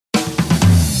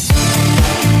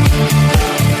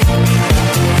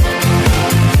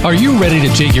Are you ready to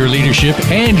take your leadership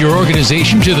and your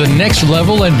organization to the next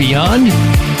level and beyond?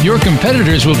 Your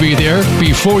competitors will be there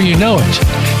before you know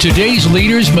it. Today's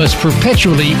leaders must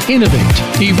perpetually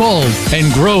innovate, evolve,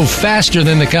 and grow faster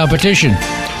than the competition.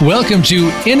 Welcome to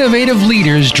Innovative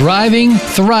Leaders Driving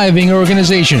Thriving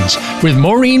Organizations with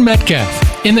Maureen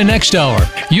Metcalf. In the next hour,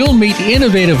 you'll meet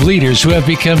innovative leaders who have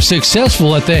become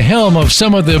successful at the helm of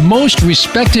some of the most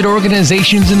respected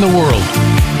organizations in the world.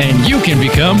 And you can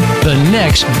become the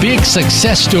next big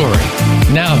success story.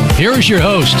 Now, here's your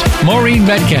host, Maureen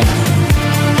Metcalf.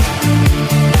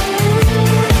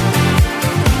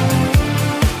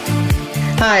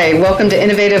 Hi, welcome to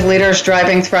Innovative Leaders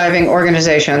Driving Thriving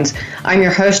Organizations. I'm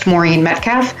your host, Maureen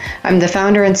Metcalf. I'm the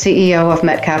founder and CEO of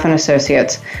Metcalf &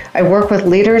 Associates. I work with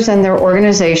leaders and their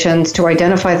organizations to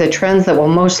identify the trends that will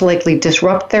most likely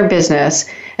disrupt their business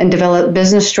and develop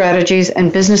business strategies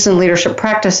and business and leadership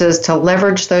practices to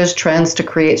leverage those trends to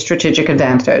create strategic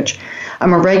advantage.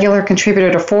 I'm a regular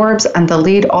contributor to Forbes and the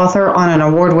lead author on an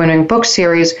award-winning book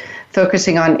series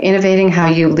focusing on innovating how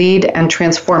you lead and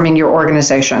transforming your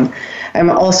organization. I'm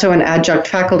also an adjunct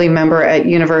faculty member at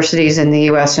universities in the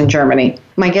U.S. and Germany.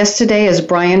 My guest today is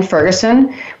Brian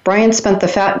Ferguson. Brian spent the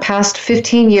past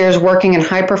 15 years working in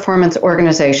high-performance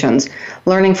organizations,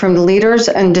 learning from leaders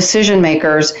and decision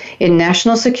makers in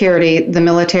national security, the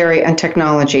military, and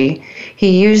technology.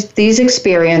 He used these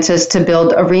experiences to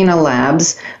build Arena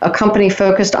Labs, a company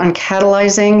focused on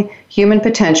catalyzing human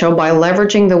potential by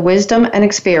leveraging the wisdom and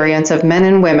experience of men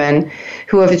and women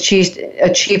who have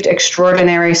achieved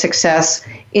extraordinary success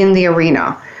in the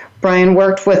arena. Brian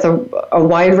worked with a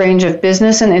wide range of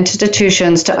business and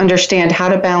institutions to understand how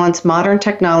to balance modern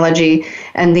technology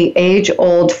and the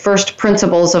age-old first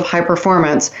principles of high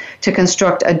performance to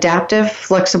construct adaptive,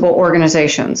 flexible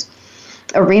organizations.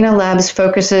 Arena Labs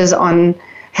focuses on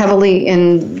heavily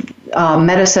in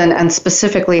medicine and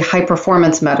specifically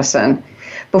high-performance medicine.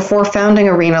 Before founding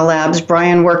Arena Labs,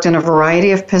 Brian worked in a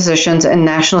variety of positions in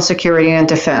national security and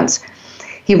defense.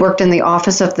 He worked in the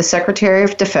Office of the Secretary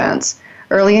of Defense.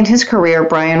 Early in his career,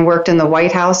 Brian worked in the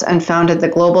White House and founded the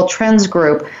Global Trends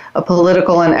Group, a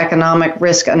political and economic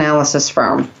risk analysis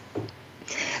firm.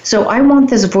 So I want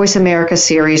this Voice America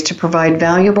series to provide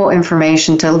valuable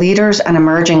information to leaders and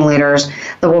emerging leaders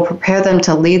that will prepare them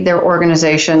to lead their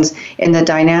organizations in the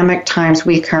dynamic times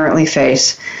we currently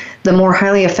face. The more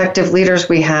highly effective leaders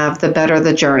we have, the better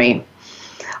the journey.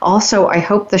 Also, I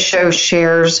hope the show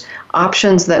shares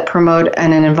options that promote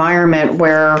an environment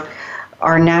where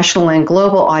our national and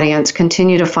global audience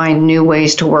continue to find new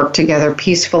ways to work together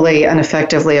peacefully and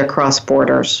effectively across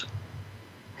borders.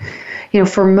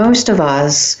 For most of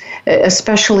us,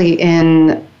 especially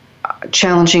in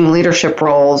challenging leadership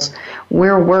roles,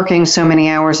 we're working so many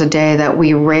hours a day that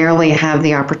we rarely have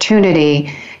the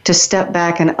opportunity to step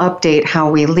back and update how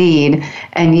we lead,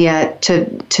 and yet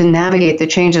to navigate the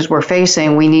changes we're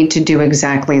facing, we need to do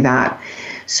exactly that.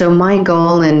 So my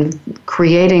goal in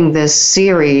creating this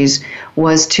series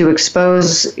was to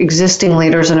expose existing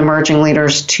leaders and emerging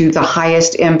leaders to the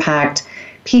highest impact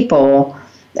people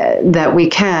that we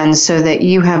can, so that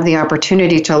you have the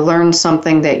opportunity to learn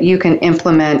something that you can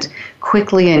implement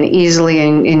quickly and easily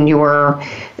in your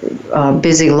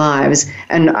busy lives.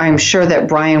 And I'm sure that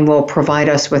Brian will provide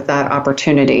us with that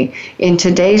opportunity. In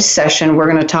today's session, we're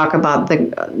going to talk about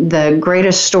the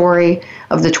greatest story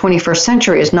of the 21st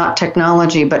century is not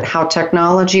technology, but how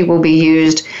technology will be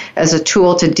used as a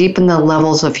tool to deepen the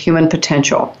levels of human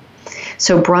potential.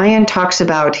 So Brian talks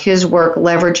about his work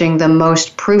leveraging the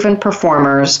most proven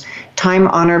performers,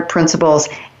 time-honored principles,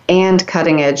 and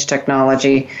cutting-edge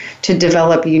technology to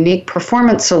develop unique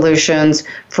performance solutions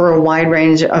for a wide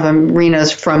range of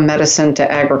arenas from medicine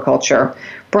to agriculture.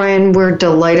 Brian, we're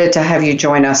delighted to have you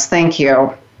join us. Thank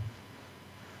you.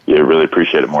 Yeah, really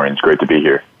appreciate it, Maureen. It's great to be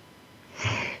here.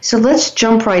 So let's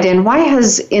jump right in. Why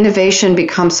has innovation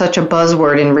become such a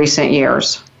buzzword in recent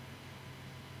years?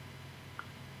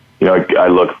 I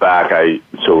look back, to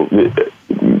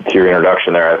your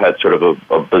introduction there, I've had sort of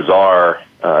a bizarre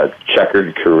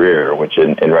checkered career, which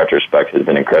in retrospect has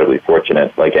been incredibly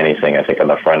fortunate. Like anything, I think on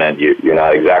the front end, you're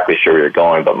not exactly sure where you're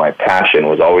going, but my passion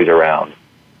was always around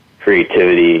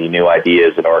creativity, new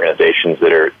ideas, and organizations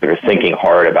that are thinking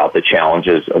hard about the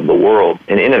challenges of the world.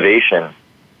 And innovation,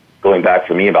 going back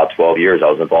for me about 12 years,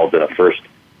 I was involved in a first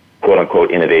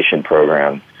quote-unquote innovation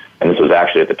program. And this was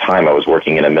actually at the time I was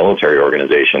working in a military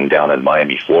organization down in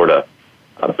Miami, Florida.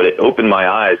 But it opened my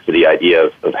eyes to the idea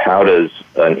of how does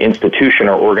an institution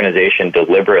or organization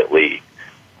deliberately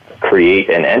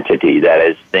create an entity that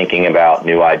is thinking about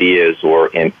new ideas or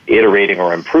iterating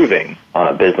or improving on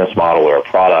a business model or a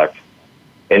product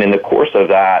And in the course of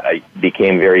that, I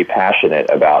became very passionate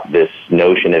about this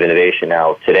notion of innovation.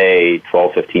 Now, today,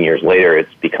 12, 15 years later,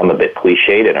 it's become a bit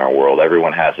cliched in our world.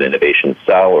 Everyone has an innovation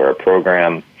cell or a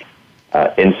program.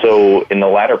 And so in the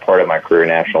latter part of my career in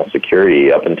national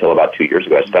security, up until about 2 years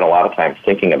ago, I spent a lot of time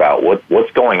thinking about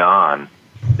what's going on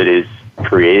that is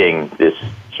creating this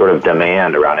sort of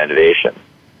demand around innovation.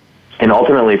 And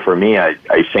ultimately, for me, I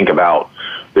think about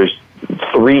there's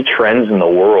three trends in the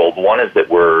world. One is that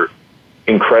we're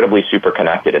incredibly super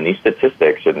connected, and these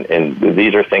statistics, and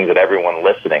these are things that everyone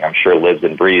listening, I'm sure, lives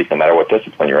and breathes no matter what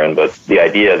discipline you're in, but the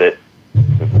idea that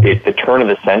at the turn of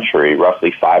the century,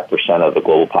 roughly 5% of the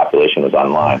global population was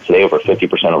online. Today, over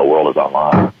 50% of the world is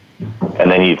online.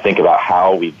 And then you think about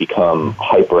how we've become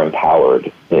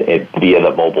hyper-empowered via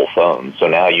the mobile phone. So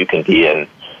now you can be in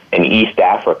East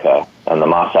Africa on the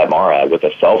Masai Mara with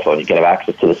a cell phone. You can have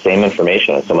access to the same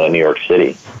information as someone in New York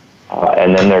City.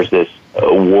 And then there's this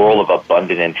world of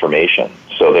abundant information.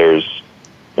 So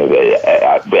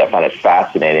I find it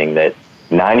fascinating that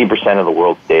 90% of the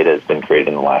world's data has been created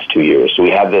in the last 2 years. So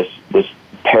we have this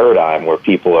paradigm where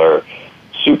people are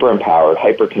super empowered,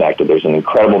 hyper-connected. There's an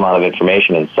incredible amount of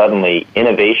information, and suddenly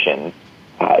innovation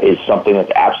is something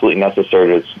that's absolutely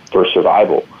necessary for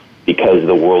survival because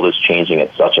the world is changing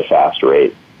at such a fast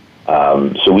rate.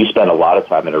 So we spend a lot of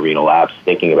time in Arena Labs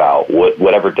thinking about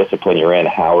whatever discipline you're in,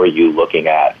 how are you looking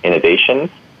at innovation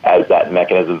as that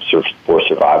mechanism for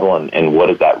survival, and what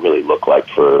does that really look like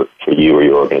for you or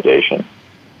your organization?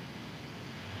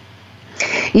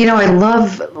 You know, I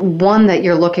love, one, that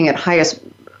you're looking at highest,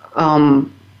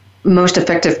 most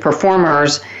effective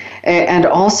performers, and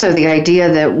also the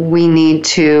idea that we need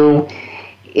to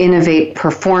innovate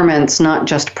performance, not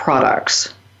just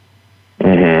products.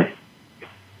 Mm-hmm.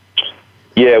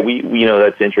 Yeah,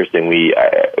 that's interesting.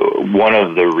 One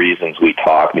of the reasons we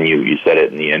talk, and you said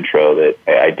it in the intro, that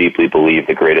I deeply believe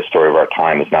the greatest story of our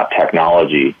time is not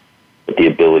technology, but the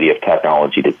ability of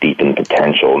technology to deepen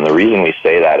potential. And the reason we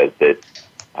say that is that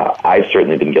I've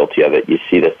certainly been guilty of it. You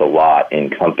see this a lot in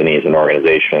companies and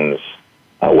organizations,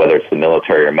 whether it's the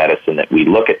military or medicine, that we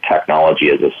look at technology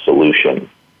as a solution.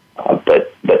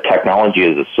 But technology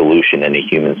as a solution in a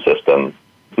human system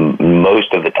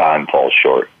most of the time falls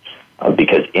short.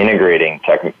 Because integrating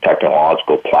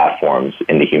technological platforms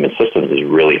into human systems is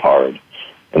really hard.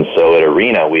 And so at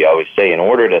Arena, we always say, in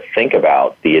order to think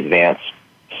about the advanced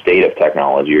state of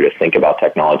technology or to think about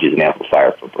technology as an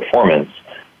amplifier for performance,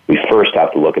 we first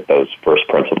have to look at those first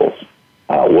principles.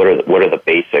 What are the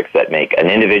basics that make an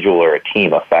individual or a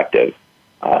team effective?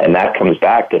 And that comes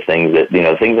back to things that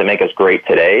make us great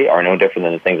today are no different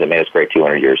than the things that made us great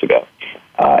 200 years ago.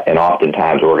 And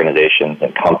oftentimes organizations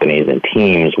and companies and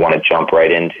teams want to jump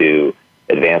right into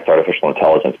advanced artificial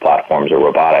intelligence platforms or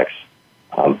robotics.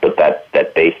 But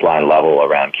that baseline level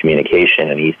around communication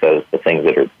and ethos, the things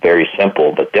that are very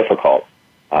simple but difficult,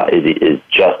 is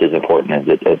just as important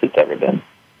as it's ever been.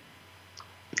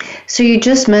 So you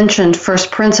just mentioned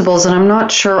first principles, and I'm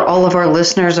not sure all of our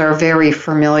listeners are very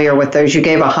familiar with those. You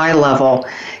gave a high level.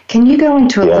 Can you go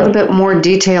into a little bit more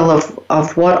detail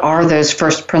of what are those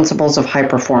first principles of high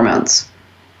performance?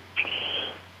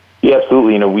 Yeah,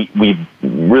 absolutely. We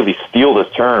really steal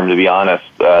this term, to be honest.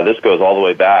 This goes all the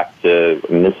way back to,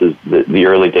 this is the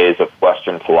early days of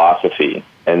Western philosophy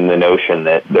and the notion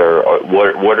that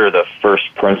what are the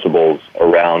first principles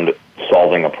around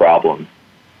solving a problem.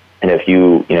 And if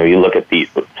you look at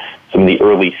some of the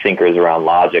early thinkers around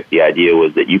logic, the idea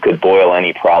was that you could boil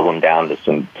any problem down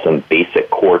to some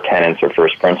basic core tenets or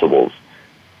first principles.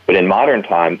 But in modern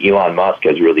time, Elon Musk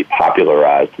has really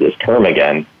popularized this term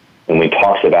again when he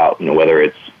talks about whether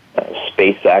it's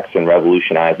SpaceX and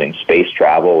revolutionizing space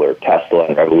travel or Tesla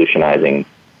and revolutionizing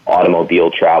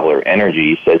automobile travel or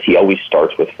energy. He says he always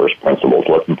starts with first principles.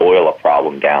 Let's boil a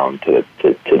problem down to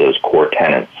those core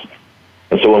tenets.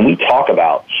 And so when we talk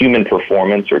about human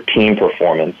performance or team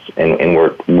performance, and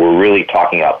we're really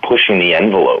talking about pushing the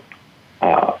envelope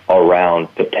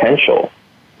around potential,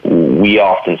 we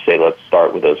often say, let's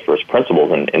start with those first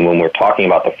principles. And when we're talking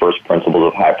about the first principles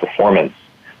of high performance,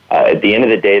 at the end of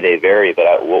the day, they vary.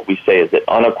 But what we say is that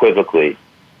unequivocally,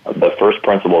 the first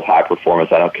principle of high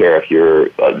performance, I don't care if you're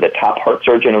the top heart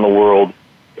surgeon in the world,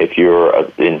 if you're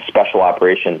in special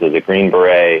operations as a Green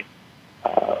Beret,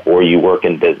 or you work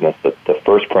in business, the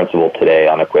first principle today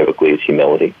unequivocally is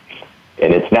humility.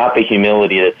 And it's not the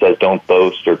humility that says don't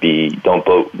boast or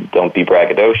don't be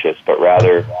braggadocious, but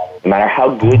rather, no matter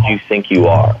how good you think you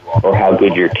are or how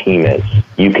good your team is,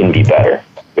 you can be better.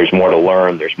 There's more to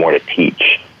learn, there's more to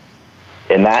teach.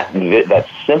 And that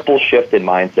simple shift in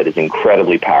mindset is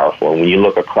incredibly powerful. And when you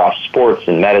look across sports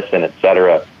and medicine, et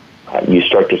cetera, you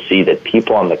start to see that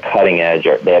people on the cutting edge,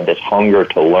 they have this hunger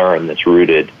to learn that's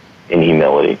rooted in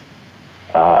humility.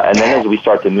 And then as we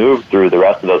start to move through the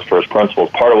rest of those first principles,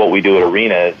 part of what we do at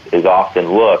Arena is often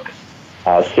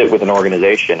sit with an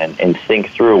organization and think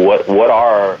through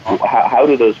how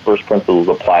do those first principles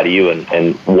apply to you,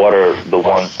 and what are the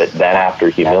ones that then after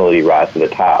humility rise to the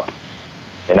top.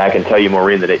 And I can tell you,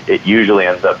 Maureen, that it usually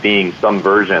ends up being some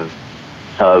version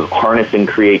of harnessing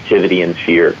creativity and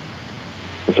fear.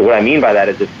 And so what I mean by that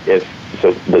is this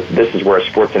is where a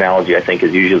sports analogy, I think,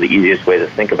 is usually the easiest way to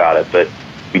think about it, but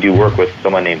we do work with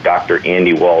someone named Dr.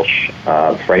 Andy Walsh.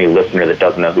 For any listener that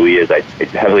doesn't know who he is, I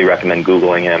heavily recommend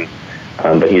Googling him.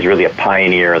 But he's really a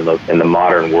pioneer in the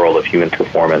modern world of human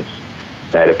performance.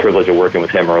 I had a privilege of working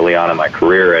with him early on in my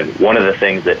career, and one of the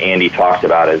things that Andy talks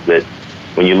about is that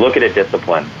when you look at a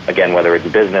discipline, again, whether it's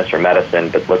business or medicine,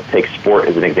 but let's take sport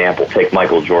as an example, take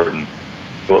Michael Jordan.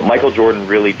 What Michael Jordan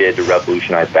really did to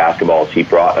revolutionize basketball is he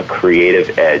brought a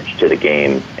creative edge to the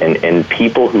game, and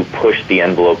people who push the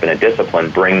envelope in a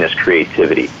discipline bring this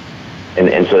creativity,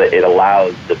 and so that it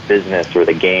allows the business or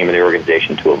the game or the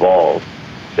organization to evolve.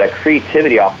 That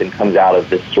creativity often comes out of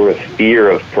this sort of fear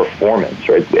of performance,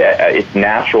 right? It's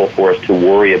natural for us to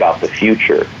worry about the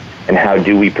future and how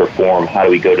do we perform, how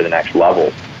do we go to the next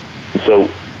level. And so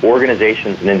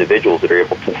organizations and individuals that are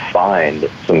able to find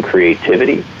some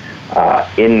creativity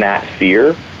in that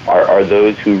fear are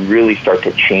those who really start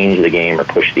to change the game or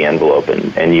push the envelope.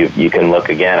 And you can look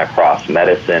again across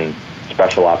medicine,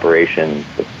 special operations,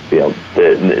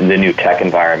 the new tech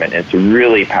environment. And it's a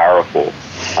really powerful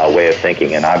way of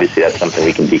thinking, and obviously that's something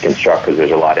we can deconstruct because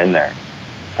there's a lot in there.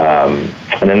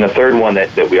 And then the third one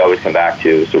that we always come back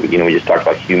to, so we just talked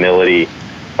about humility,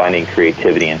 finding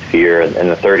creativity and fear, and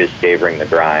the third is savoring the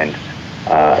grind.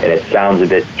 And it sounds a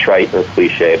bit trite or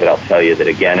cliche, but I'll tell you that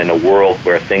again, in a world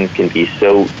where things can be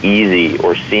so easy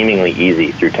or seemingly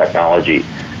easy through technology,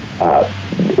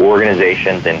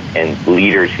 organizations and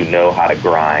leaders who know how to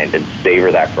grind and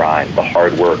savor that grind, the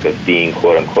hard work of being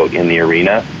quote unquote in the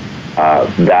arena,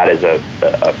 that is a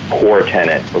core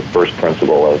tenet or first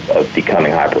principle of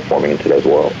becoming high performing in today's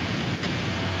world.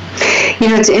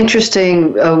 It's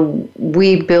interesting.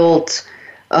 We built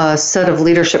a set of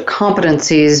leadership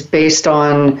competencies based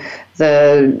on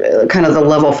the kind of the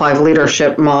level 5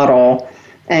 leadership model,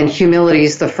 and humility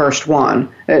is the first one,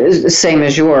 same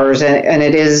as yours, and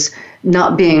it is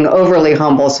not being overly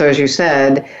humble, so as you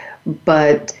said,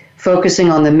 but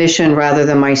focusing on the mission rather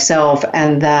than myself,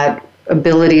 and that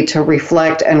ability to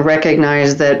reflect and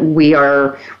recognize that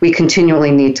we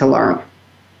continually need to learn.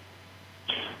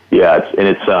 Yeah,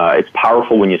 it's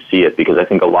powerful when you see it, because I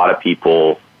think a lot of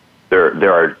people,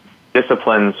 there are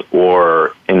disciplines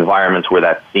or environments where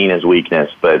that's seen as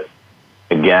weakness. But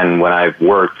again, when I've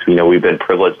worked, we've been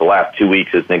privileged the last 2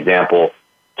 weeks as an example.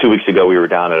 2 weeks ago, we were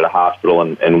down at a hospital,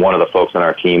 and one of the folks on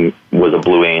our team was a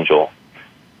Blue Angel.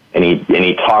 And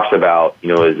he talks about,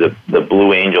 as the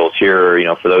Blue Angels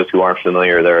here, for those who aren't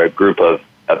familiar, they're a group of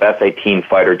F-18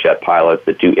 fighter jet pilots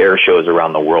that do air shows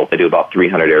around the world. They do about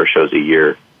 300 air shows a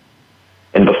year.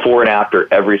 And before and after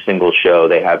every single show,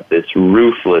 they have this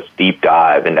ruthless deep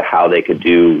dive into how they could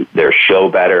do their show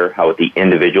better, how at the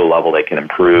individual level they can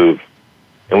improve.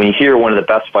 And when you hear one of the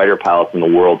best fighter pilots in the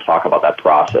world talk about that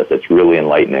process, it's really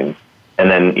enlightening.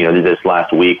 And then, this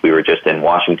last week, we were just in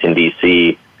Washington,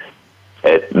 D.C.,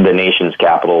 at the nation's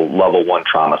capital Level 1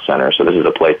 Trauma Center. So this is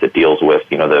a place that deals with,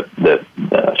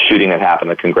 the shooting that happened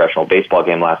at the congressional baseball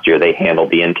game last year. They handled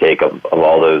the intake of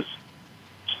all those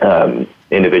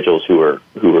individuals who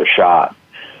were shot.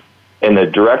 And the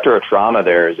director of trauma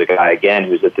there is a guy, again,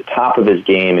 who's at the top of his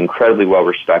game, incredibly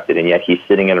well-respected, and yet he's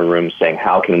sitting in a room saying,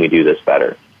 how can we do this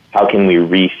better? How can we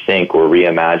rethink or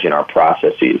reimagine our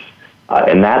processes?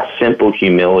 And that simple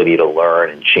humility to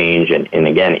learn and change and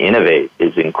again, innovate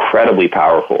is incredibly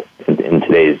powerful in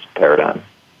today's paradigm.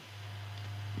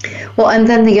 Well, and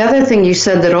then the other thing you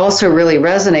said that also really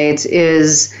resonates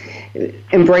is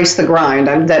embrace the grind.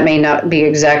 That may not be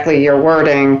exactly your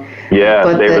wording. Yeah,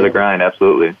 savor the grind,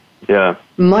 absolutely. Yeah.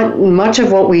 Much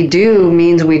of what we do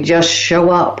means we just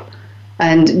show up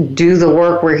and do the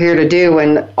work we're here to do.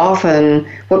 And often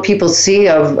what people see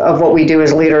of what we do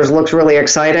as leaders looks really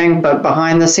exciting, but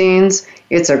behind the scenes,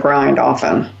 it's a grind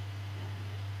often.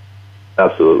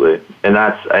 Absolutely. And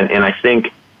I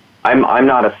think I'm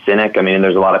not a cynic. I mean,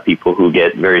 there's a lot of people who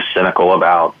get very cynical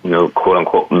about, quote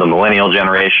unquote, the millennial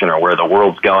generation or where the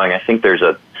world's going. I think there's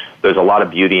a lot of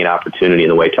beauty and opportunity in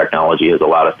the way technology has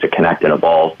allowed us to connect and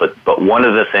evolve. But one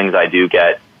of the things I do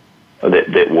get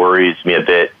that worries me a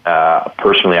bit,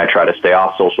 personally, I try to stay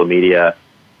off social media.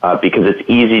 because it's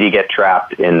easy to get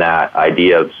trapped in that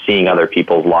idea of seeing other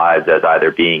people's lives as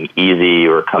either being easy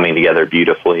or coming together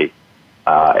beautifully.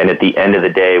 And at the end of the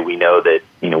day, we know that,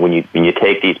 when you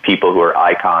take these people who are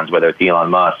icons, whether it's Elon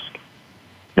Musk,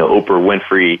 Oprah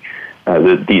Winfrey,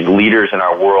 these leaders in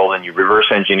our world, and you reverse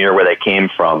engineer where they came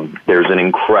from, there's an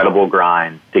incredible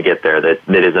grind to get there that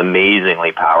is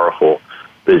amazingly powerful,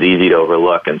 but is easy to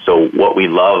overlook. And so what we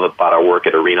love about our work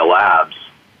at Arena Labs,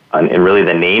 and really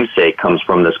the namesake comes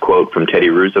from this quote from Teddy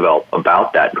Roosevelt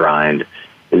about that grind,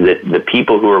 is that the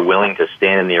people who are willing to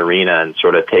stand in the arena and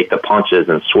sort of take the punches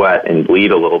and sweat and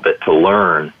bleed a little bit to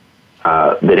learn,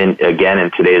 that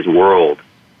in today's world,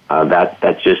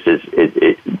 that just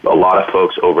is, a lot of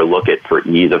folks overlook it for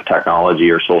ease of technology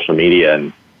or social media.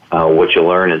 And what you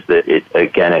learn is that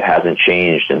it hasn't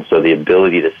changed. And so the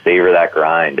ability to savor that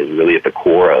grind is really at the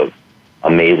core of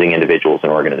amazing individuals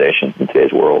and organizations in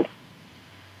today's world.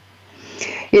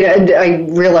 I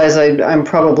realize I'm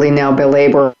probably now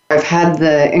belabored. I've had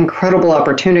the incredible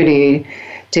opportunity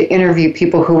to interview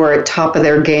people who are at top of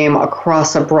their game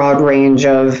across a broad range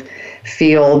of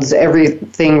fields,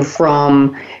 everything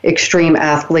from extreme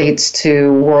athletes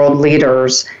to world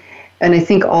leaders. And I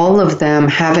think all of them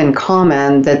have in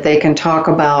common that they can talk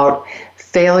about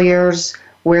failures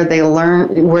where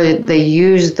they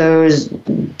use those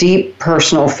deep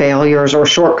personal failures or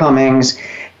shortcomings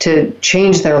to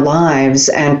change their lives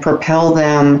and propel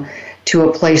them to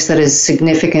a place that is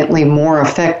significantly more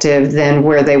effective than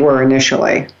where they were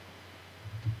initially.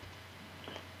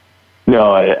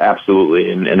 No,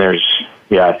 absolutely. And there's,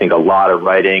 I think a lot of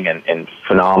writing and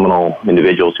phenomenal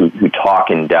individuals who talk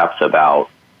in depth about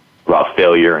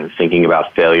failure and thinking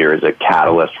about failure as a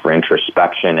catalyst for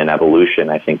introspection and evolution.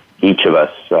 I think each of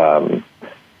us,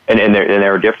 and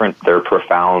there are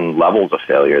profound levels of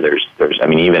failure. There's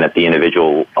even at the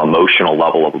individual emotional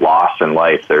level of loss in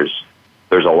life, there's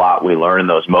a lot we learn in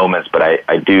those moments. But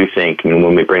I do think,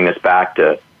 when we bring this back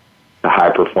to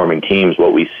high-performing teams,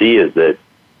 what we see is that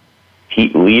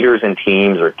leaders and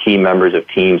teams or key members of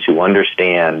teams who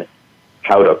understand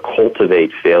how to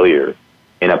cultivate failure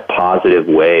in a positive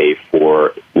way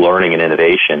for learning and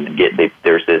innovation.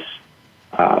 There's this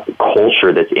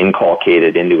culture that's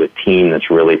inculcated into a team that's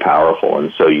really powerful.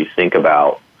 And so you think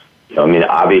about,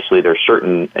 obviously there's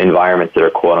certain environments that are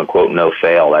quote unquote no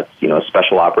fail. That's, a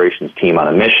special operations team on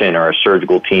a mission or a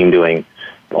surgical team doing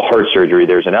heart surgery.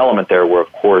 There's an element there where,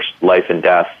 of course, life and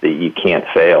death, that you can't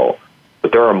fail.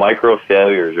 But there are micro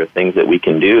failures or things that we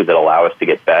can do that allow us to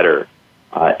get better.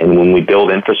 And when we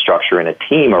build infrastructure in a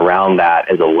team around that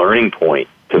as a learning point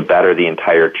to better the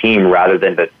entire team, rather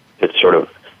than to sort of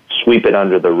sweep it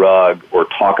under the rug or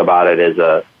talk about it as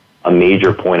a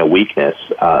major point of weakness,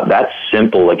 that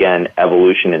simple, again,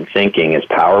 evolution in thinking is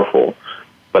powerful.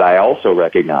 But I also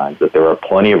recognize that there are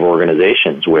plenty of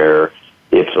organizations where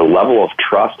if the level of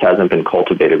trust hasn't been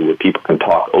cultivated where people can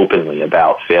talk openly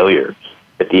about failure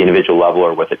at the individual level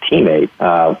or with a teammate,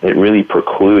 it really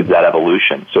precludes that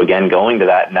evolution. So again, going to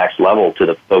that next level to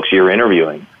the folks you're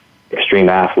interviewing, extreme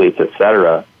athletes, et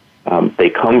cetera, they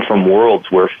come from worlds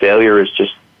where failure is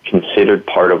just considered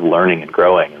part of learning and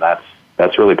growing, and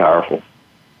that's really powerful.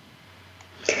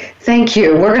 Thank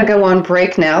you. We're going to go on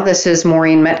break now. This is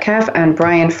Maureen Metcalf and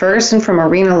Brian Ferguson from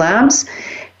Arena Labs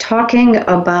talking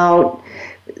about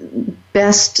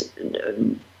best,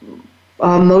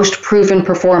 most proven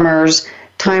performers,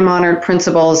 time-honored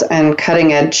principles, and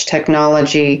cutting-edge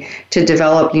technology to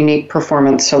develop unique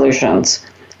performance solutions.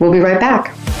 We'll be right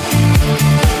back.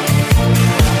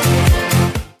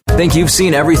 Think you've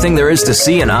seen everything there is to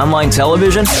see in online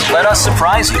television? Let us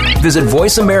surprise you. Visit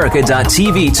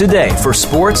voiceamerica.tv today for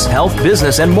sports, health,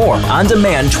 business, and more on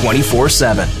demand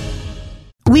 24/7.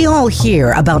 We all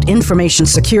hear about information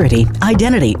security,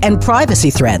 identity, and privacy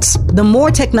threats. The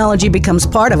more technology becomes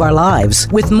part of our lives,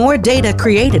 with more data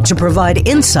created to provide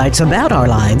insights about our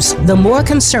lives, the more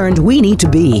concerned we need to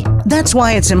be. That's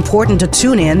why it's important to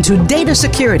tune in to Data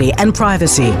Security and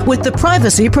Privacy with the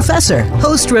Privacy Professor.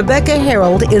 Host Rebecca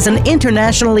Harold is an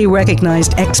internationally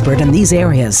recognized expert in these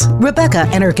areas. Rebecca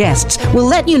and her guests will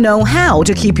let you know how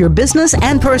to keep your business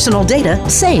and personal data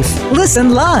safe.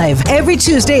 Listen live every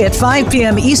Tuesday at 5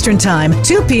 p.m. Eastern Time,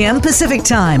 2 p.m. Pacific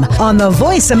Time on the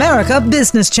Voice America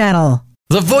Business Channel.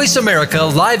 The Voice America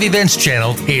Live Events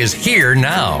channel is here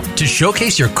now to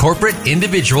showcase your corporate,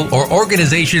 individual, or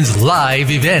organization's live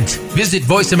event. Visit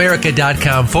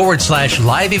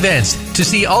voiceamerica.com/live events to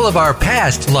see all of our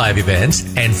past live events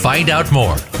and find out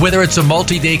more. Whether it's a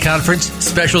multi-day conference,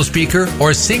 special speaker,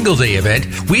 or single-day event,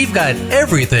 we've got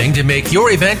everything to make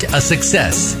your event a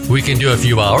success. We can do a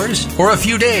few hours or a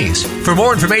few days. For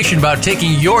more information about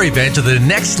taking your event to the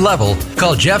next level,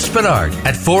 call Jeff Spinard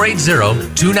at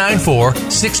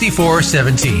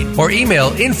 480-294-6417 or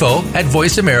email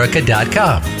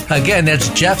info@voiceamerica.com. Again, that's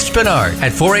Jeff Spinard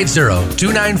at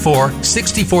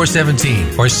 480-294-6417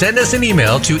 or send us an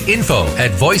email to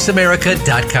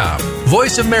info@voiceamerica.com.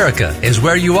 Voice America is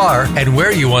where you are and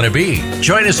where you want to be.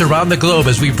 Join us around the globe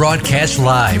as we broadcast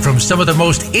live from some of the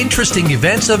most interesting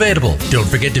events available. Don't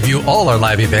forget to view all our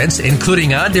live events,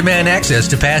 including on-demand access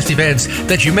to past events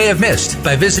that you may have missed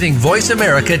by visiting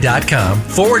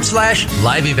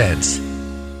voiceamerica.com/live events.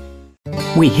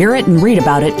 We hear it and read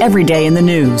about it every day in the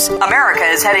news. America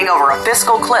is heading over a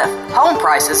fiscal cliff. Home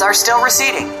prices are still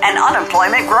receding and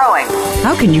unemployment growing.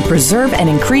 How can you preserve and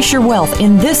increase your wealth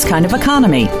in this kind of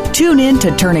economy? Tune in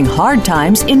to Turning Hard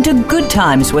Times into Good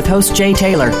Times with host Jay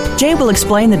Taylor. Jay will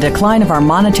explain the decline of our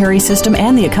monetary system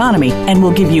and the economy and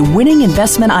will give you winning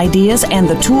investment ideas and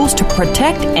the tools to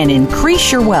protect and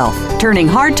increase your wealth. Turning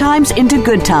Hard Times into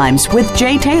Good Times with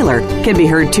Jay Taylor can be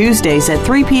heard Tuesdays at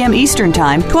 3 p.m. Eastern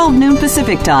Time, 12 noon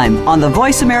Pacific Time on the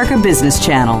Voice America Business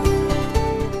Channel.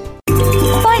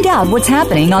 Find out what's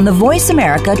happening on the Voice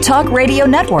America Talk Radio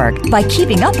Network by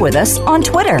keeping up with us on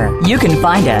Twitter. You can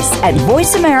find us at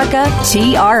Voice America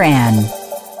TRN.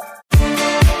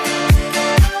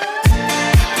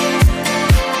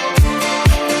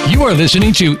 You are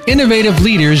listening to Innovative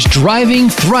Leaders Driving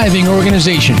Thriving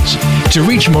Organizations. To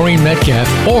reach Maureen Metcalf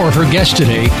or her guest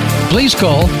today, please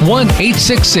call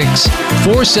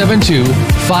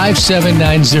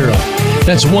 1-866-472-5790.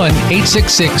 That's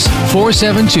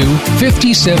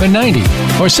 1-866-472-5790.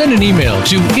 Or send an email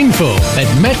to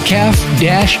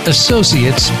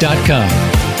info@metcalf-associates.com.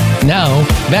 Now,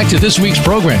 back to this week's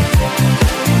program.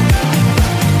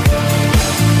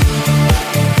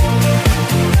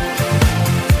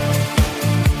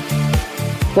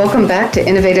 Welcome back to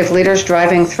Innovative Leaders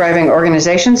Driving Thriving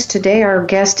Organizations. Today our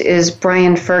guest is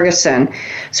Brian Ferguson.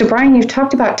 So Brian, you've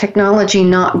talked about technology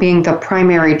not being the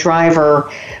primary driver,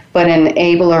 but an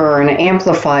enabler or an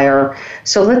amplifier.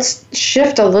 So let's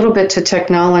shift a little bit to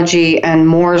technology and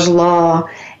Moore's Law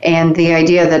and the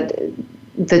idea that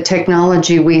the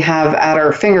technology we have at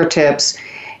our fingertips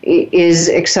is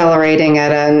accelerating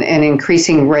at an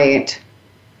increasing rate.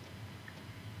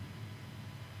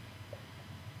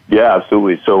 Yeah,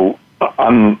 absolutely. So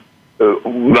I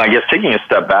guess taking a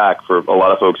step back for a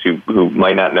lot of folks who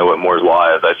might not know what Moore's Law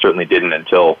is, I certainly didn't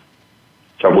until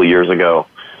several years ago.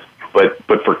 But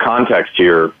for context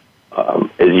here,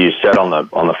 as you said on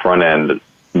the front end,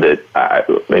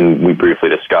 and we briefly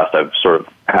discussed, I've sort of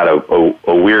had a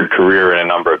weird career in a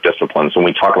number of disciplines. When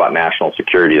we talk about national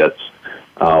security, that's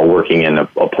working in a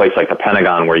place like the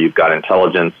Pentagon where you've got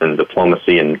intelligence and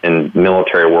diplomacy and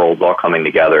military worlds all coming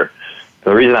together.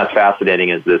 The reason that's fascinating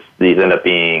is these end up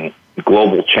being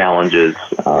global challenges,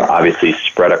 obviously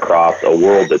spread across a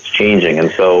world that's changing.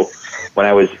 And so when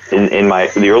I was in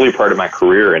the early part of my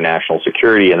career in national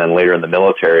security and then later in the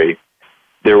military,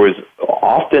 there was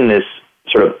often this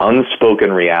sort of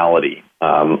unspoken reality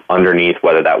underneath,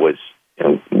 whether that was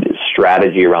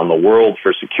strategy around the world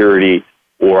for security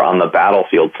or on the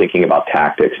battlefield thinking about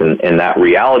tactics. And that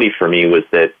reality for me was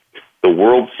that the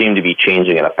world seemed to be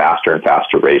changing at a faster and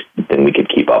faster rate than we could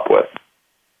keep up with.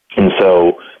 And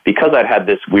so because I'd had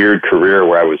this weird career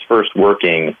where I was first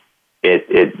working at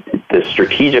the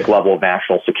strategic level of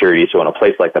national security, so in a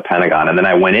place like the Pentagon, and then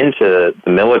I went into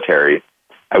the military.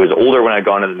 I was older when I'd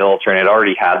gone into the military, and I'd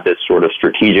already had this sort of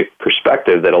strategic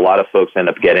perspective that a lot of folks end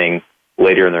up getting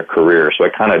later in their career. So I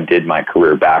kind of did my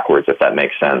career backwards, if that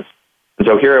makes sense. And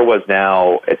so here I was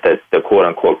now at the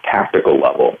quote-unquote tactical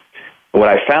level. What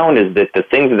I found is that the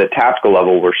things at the tactical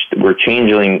level were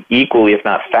changing equally, if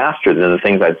not faster, than the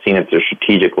things I'd seen at the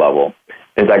strategic level.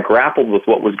 As I grappled with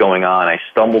what was going on, I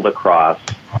stumbled across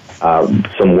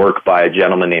some work by a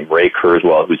gentleman named Ray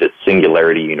Kurzweil, who's at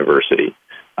Singularity University.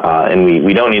 And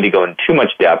we don't need to go into too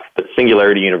much depth, but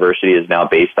Singularity University is now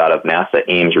based out of NASA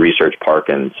Ames Research Park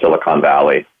in Silicon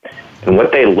Valley. And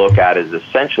what they look at is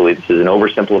essentially, this is an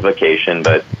oversimplification,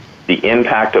 but the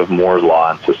impact of Moore's Law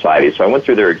on society. So I went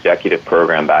through their executive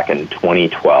program back in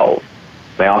 2012.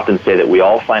 And I often say that we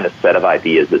all find a set of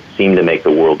ideas that seem to make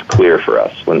the world clear for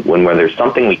us. When there's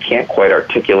something we can't quite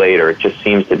articulate or it just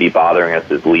seems to be bothering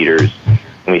us as leaders,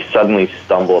 and we suddenly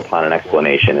stumble upon an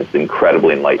explanation. It's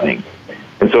incredibly enlightening.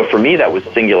 And so for me, that was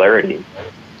singularity.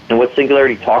 And what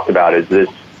singularity talked about is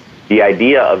the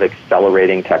idea of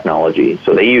accelerating technology.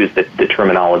 So they use the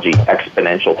terminology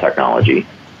exponential technology.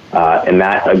 And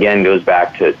that, again, goes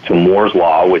back to Moore's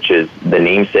Law, which is the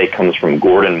namesake comes from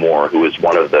Gordon Moore, who was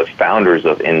one of the founders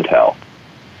of Intel.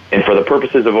 And for the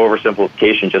purposes of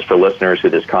oversimplification, just for listeners who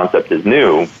this concept is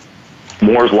new,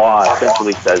 Moore's Law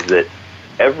essentially says that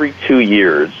every 2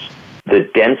 years, the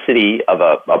density of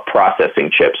a processing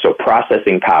chip, so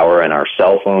processing power in our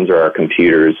cell phones or our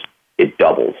computers, it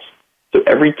doubles. So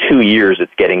every 2 years,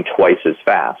 it's getting twice as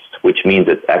fast, which means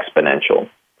it's exponential.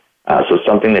 So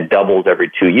something that doubles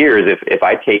every 2 years, if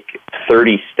I take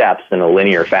 30 steps in a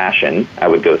linear fashion, I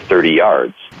would go 30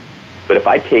 yards. But if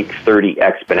I take 30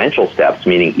 exponential steps,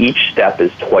 meaning each step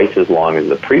is twice as long as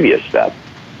the previous step,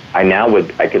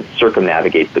 I could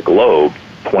circumnavigate the globe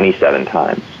 27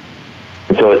 times.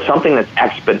 And so it's something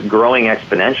that's growing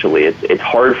exponentially. It's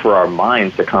hard for our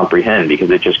minds to comprehend because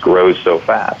it just grows so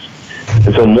fast.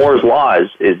 And so Moore's Law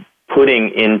is putting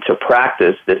into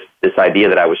practice this idea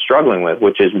that I was struggling with,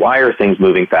 which is why are things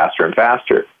moving faster and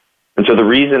faster? And so the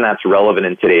reason that's relevant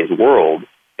in today's world,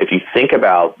 if you think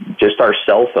about just our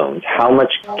cell phones, how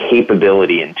much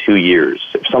capability in 2 years,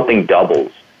 if something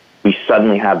doubles, we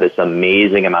suddenly have this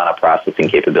amazing amount of processing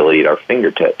capability at our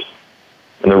fingertips.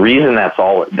 And the reason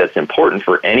that's important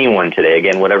for anyone today,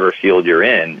 again, whatever field you're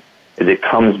in, is it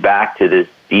comes back to this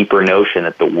deeper notion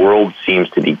that the world seems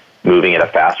to be moving at a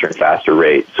faster and faster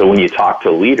rate. So when you talk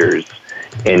to leaders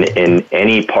in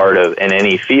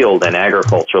any field, in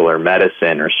agricultural or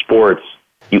medicine or sports,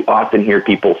 you often hear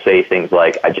people say things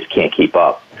like, I just can't keep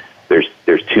up.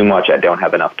 There's too much, I don't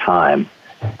have enough time.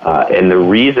 And the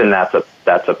reason that's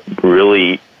a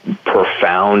really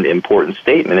profound, important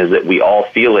statement is that we all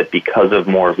feel it because of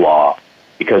Moore's Law,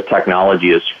 because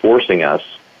technology is forcing us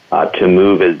to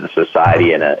move as a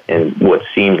society in what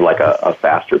seems like a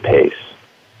faster pace.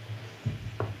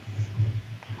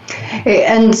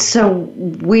 And so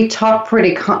we talk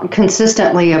pretty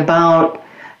consistently about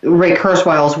Ray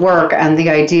Kurzweil's work and the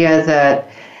idea that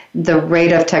the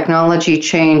rate of technology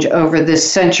change over this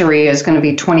century is going to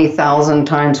be 20,000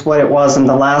 times what it was in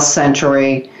the last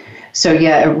century. So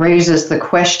yeah, it raises the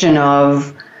question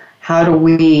of how do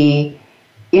we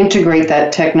integrate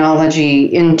that technology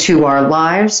into our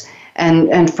lives?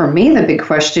 And for me, the big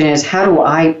question is, how do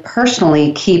I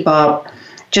personally keep up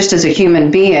just as a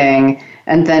human being?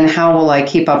 And then how will I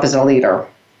keep up as a leader?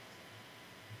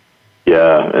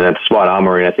 Yeah, and that's spot on,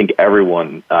 Maureen. I think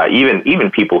everyone,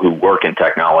 even people who work in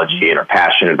technology and are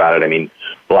passionate about it, I mean,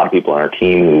 a lot of people on our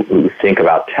team who think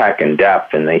about tech in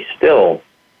depth, and they still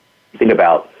think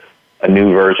about a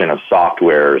new version of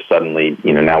software. Suddenly,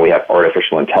 now we have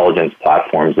artificial intelligence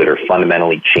platforms that are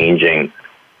fundamentally changing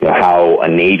how a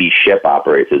Navy ship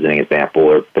operates, as an example,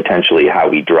 or potentially how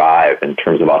we drive in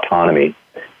terms of autonomy.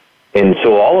 And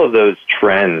so all of those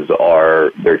trends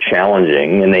they're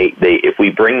challenging, and they if we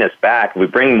bring this back, we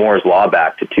bring Moore's Law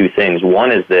back to two things. One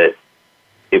is that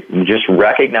just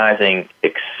recognizing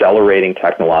accelerating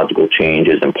technological change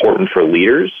is important for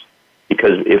leaders,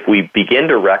 because if we begin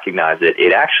to recognize it,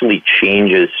 it actually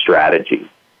changes strategy.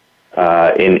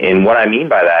 And what I mean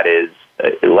by that is,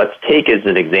 let's take as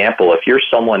an example, if you're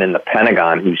someone in the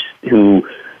Pentagon who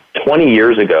 20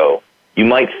 years ago, you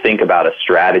might think about a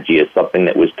strategy as something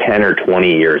that was 10 or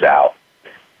 20 years out.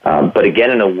 But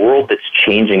again, in a world that's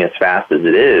changing as fast as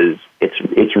it is,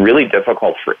 it's really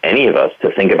difficult for any of us to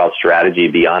think about strategy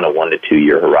beyond a 1 to 2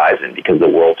 year horizon, because the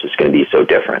world's just going to be so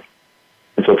different.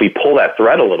 And so if we pull that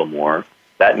thread a little more,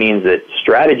 that means that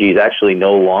strategy is actually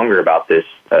no longer about this,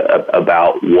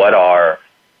 about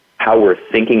how we're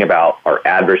thinking about our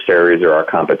adversaries or our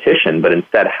competition, but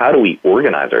instead, how do we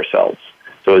organize ourselves?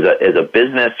 So as a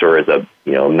business or as a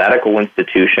medical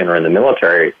institution or in the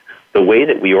military, the way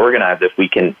that we organize, if we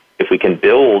can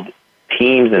build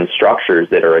teams and structures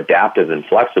that are adaptive and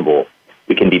flexible,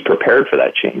 we can be prepared for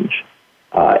that change.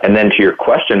 And then to your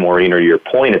question, Maureen, or your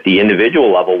point, at the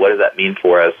individual level, what does that mean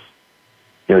for us?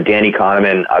 Danny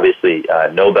Kahneman, obviously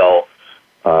Nobel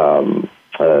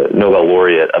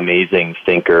laureate, amazing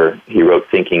thinker. He wrote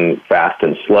Thinking Fast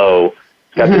and Slow.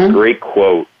 He's got this great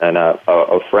quote, and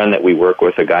a friend that we work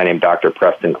with, a guy named Dr.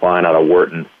 Preston Klein out of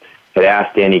Wharton, had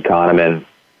asked Danny Kahneman,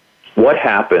 what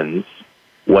happens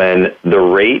when the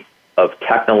rate of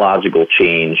technological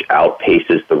change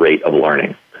outpaces the rate of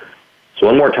learning? So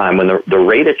one more time, when the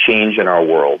rate of change in our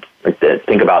world,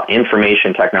 think about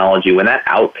information technology, when that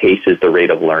outpaces the rate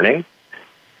of learning,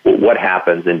 what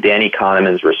happens? And Danny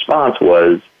Kahneman's response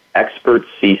was, experts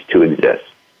cease to exist.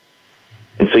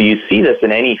 And so you see this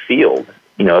in any field.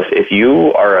 if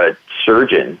you are a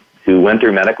surgeon who went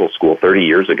through medical school 30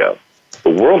 years ago, the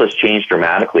world has changed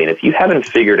dramatically. And if you haven't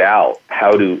figured out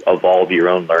how to evolve your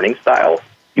own learning style,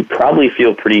 you probably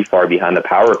feel pretty far behind the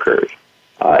power curve.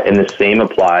 And the same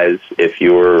applies if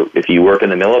you work in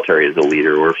the military as a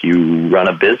leader, or if you run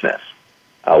a business.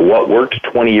 What worked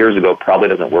 20 years ago probably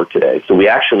doesn't work today. So we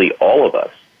actually, all of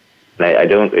us,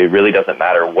 and it really doesn't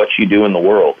matter what you do in the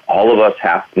world, all of us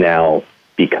have to now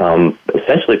become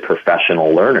essentially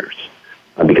professional learners.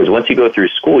 Because once you go through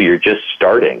school, you're just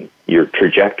starting your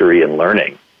trajectory in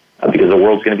learning, because the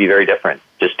world's going to be very different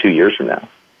just 2 years from now.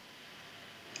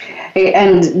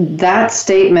 And that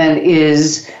statement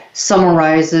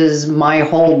summarizes my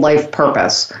whole life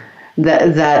purpose,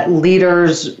 that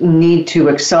leaders need to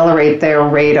accelerate their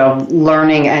rate of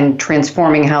learning and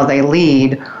transforming how they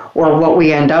lead, or what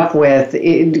we end up with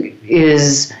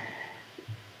is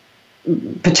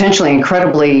potentially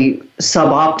incredibly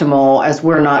suboptimal, as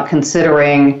we're not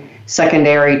considering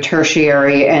secondary,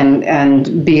 tertiary,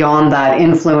 and beyond that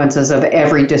influences of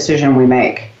every decision we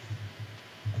make.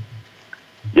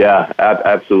 Yeah,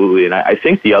 absolutely. And I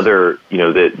think the other,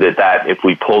 that if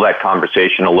we pull that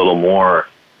conversation a little more,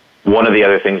 one of the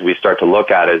other things we start to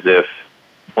look at is if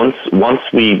once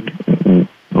we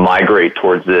migrate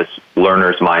towards this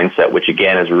learner's mindset, which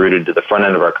again is rooted to the front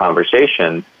end of our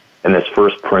conversation, and this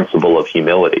first principle of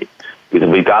humility, because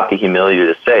we've got the humility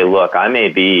to say, look, I may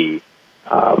be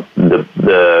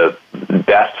the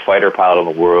best fighter pilot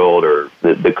in the world, or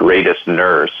the greatest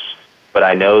nurse, but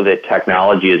I know that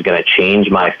technology is going to change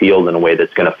my field in a way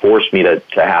that's going to force me to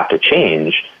have to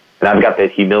change. And I've got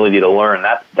that humility to learn.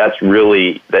 That's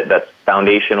really, that's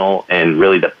foundational and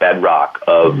really the bedrock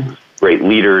of great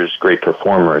leaders, great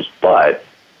performers. But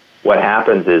what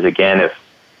happens is, again, if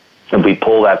we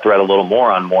pull that thread a little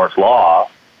more on Moore's Law,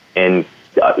 and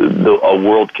a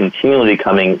world continually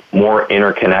becoming more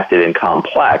interconnected and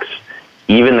complex,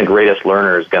 even the greatest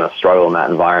learner is going to struggle in that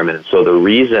environment. And so the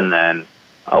reason then,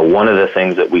 one of the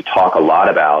things that we talk a lot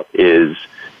about is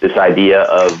this idea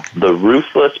of the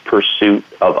ruthless pursuit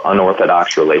of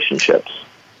unorthodox relationships.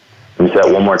 Let me say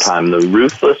that one more time, the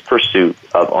ruthless pursuit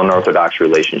of unorthodox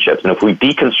relationships. And if we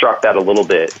deconstruct that a little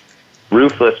bit,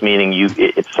 ruthless meaning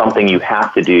it's something you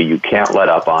have to do, you can't let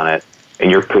up on it, and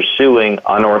you're pursuing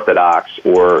unorthodox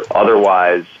or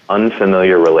otherwise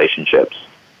unfamiliar relationships.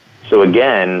 So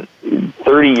again,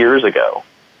 30 years ago,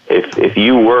 if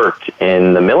you worked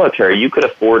in the military, you could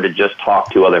afford to just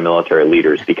talk to other military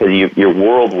leaders because your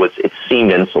world it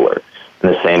seemed insular.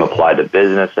 And the same applied to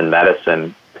business and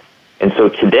medicine. And so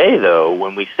today, though,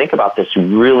 when we think about this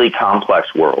really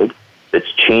complex world that's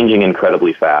changing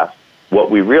incredibly fast, what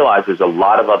we realize is a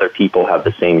lot of other people have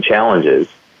the same challenges,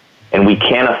 and we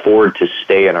can't afford to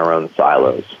stay in our own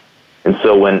silos. And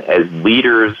so as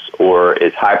leaders or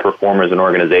as high performers in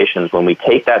organizations, when we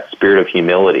take that spirit of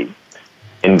humility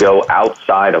and go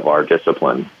outside of our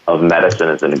discipline of medicine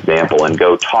as an example, and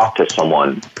go talk to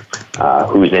someone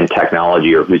who's in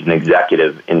technology or who's an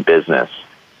executive in business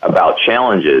about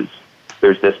challenges,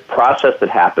 there's this process that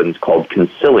happens called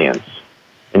consilience.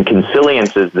 And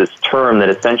consilience is this term that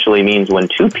essentially means when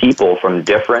two people from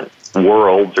different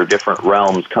worlds or different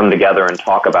realms come together and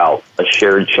talk about a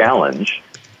shared challenge,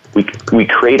 we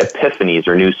create epiphanies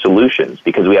or new solutions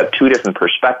because we have two different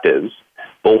perspectives,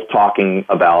 both talking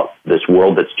about this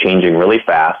world that's changing really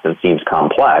fast and seems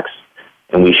complex,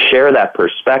 and we share that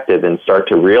perspective and start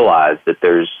to realize that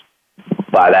there's,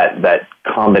 by that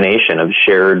combination of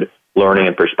shared learning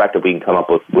and perspective, we can come up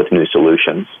with new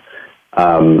solutions.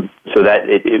 So that,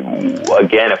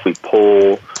 again, if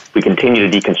we continue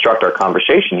to deconstruct our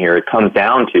conversation here, it comes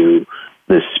down to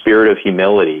the spirit of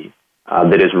humility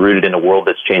that is rooted in a world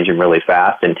that's changing really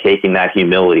fast, and taking that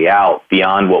humility out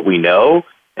beyond what we know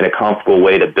in a comfortable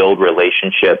way to build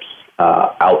relationships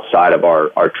outside of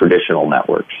our traditional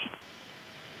networks.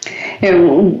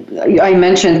 I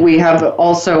mentioned we have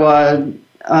also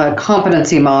a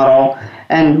competency model,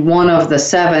 and one of the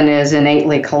 7 is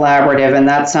innately collaborative, and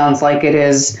that sounds like it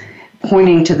is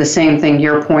pointing to the same thing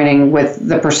you're pointing with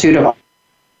the pursuit of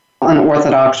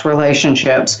unorthodox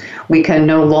relationships. We can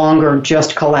no longer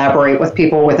just collaborate with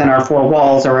people within our 4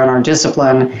 walls or in our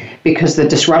discipline because the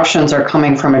disruptions are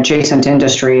coming from adjacent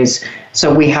industries.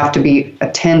 So we have to be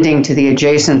attending to the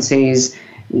adjacencies,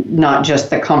 not just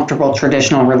the comfortable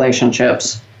traditional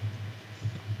relationships.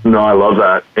 No, I love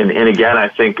that. And again, I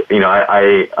think,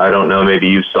 I don't know, maybe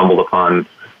you stumbled upon,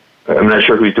 I'm not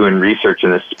sure who's doing research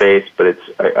in this space, but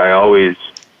I always,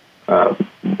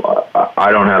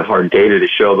 I don't have hard data to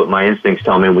show, but my instincts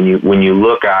tell me when you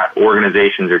look at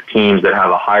organizations or teams that have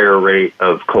a higher rate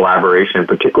of collaboration,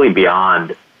 particularly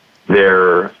beyond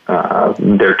their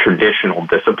traditional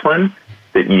discipline,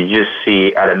 that you just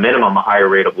see at a minimum a higher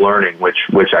rate of learning,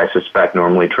 which I suspect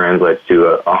normally translates to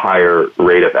a higher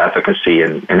rate of efficacy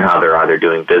in how they're either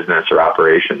doing business or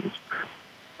operations.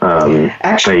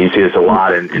 Actually, you see this a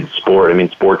lot in sport. I mean,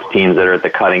 sports teams that are at the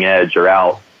cutting edge are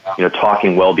out,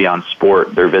 talking well beyond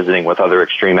sport. They're visiting with other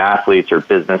extreme athletes or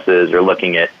businesses, or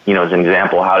looking at, as an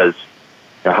example, how does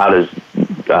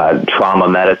trauma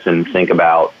medicine think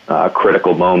about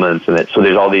critical moments, and so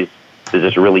there's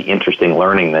this really interesting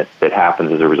learning that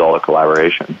happens as a result of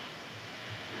collaboration.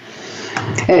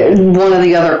 One of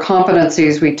the other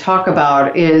competencies we talk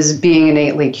about is being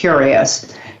innately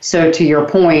curious. So to your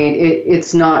point,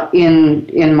 it's not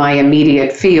in my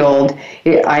immediate field.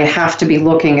 I have to be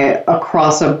looking at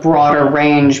across a broader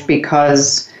range,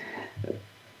 because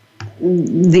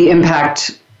the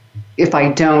impact, if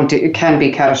I don't, it can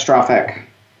be catastrophic.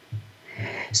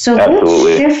 So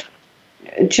Absolutely. Let's shift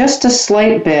just a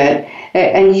slight bit,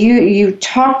 and you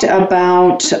talked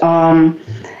about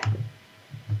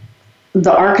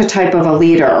the archetype of a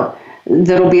leader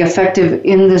that'll be effective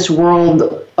in this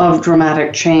world of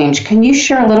dramatic change. Can you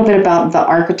share a little bit about the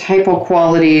archetypal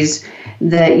qualities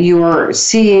that you're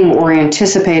seeing or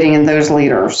anticipating in those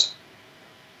leaders?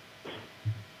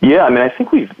 Yeah, I mean, I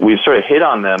think we've sort of hit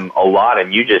on them a lot,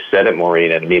 and you just said it,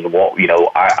 Maureen. And I mean,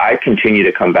 I continue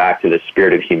to come back to the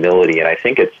spirit of humility, and I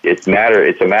think it's a matter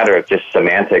of just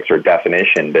semantics or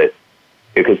definition. But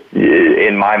because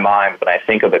in my mind, when I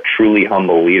think of a truly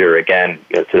humble leader, again,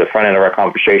 to the front end of our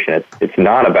conversation, it's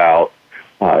not about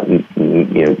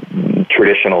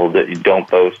traditional don't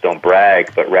boast, don't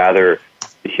brag, but rather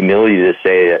the humility to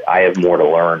say that I have more to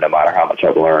learn. No matter how much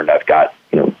I've learned, I've got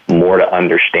more to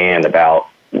understand about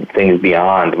things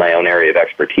beyond my own area of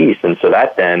expertise. And so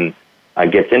that then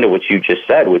gets into what you just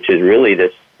said, which is really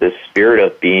this spirit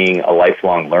of being a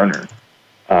lifelong learner.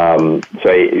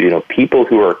 People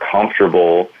who are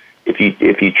comfortable, if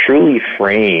you truly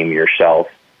frame yourself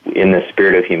in the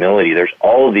spirit of humility, there's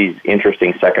all of these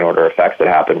interesting second order effects that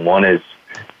happen. One is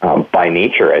by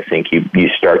nature, I think you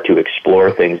start to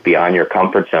explore things beyond your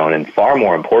comfort zone, and far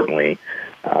more importantly,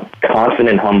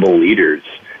 confident, humble leaders.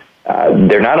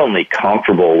 They're not only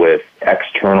comfortable with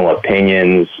external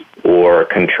opinions or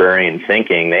contrarian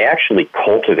thinking, they actually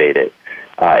cultivate it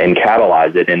and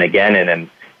catalyze it. And again,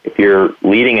 if you're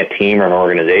leading a team or an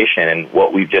organization, and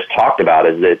what we've just talked about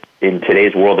is that in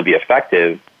today's world to be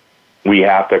effective, we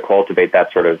have to cultivate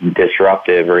that sort of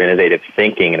disruptive or innovative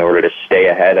thinking in order to stay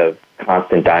ahead of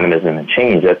constant dynamism and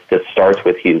change. That starts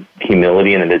with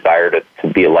humility and a desire to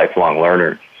be a lifelong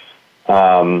learner.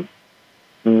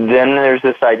 Then there's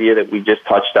this idea that we just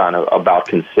touched on about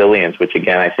consilience, which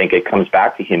again, I think it comes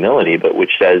back to humility, but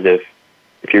which says if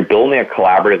you're building a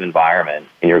collaborative environment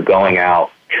and you're going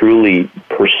out truly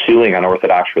pursuing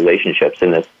unorthodox relationships in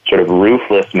this sort of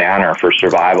ruthless manner for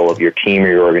survival of your team or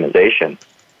your organization,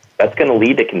 that's going to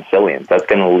lead to consilience. That's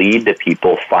going to lead to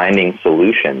people finding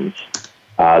solutions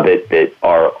that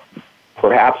are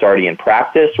perhaps already in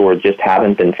practice or just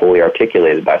haven't been fully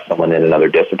articulated by someone in another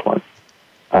discipline.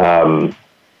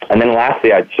 And then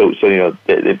lastly,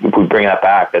 if we bring that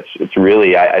back, it's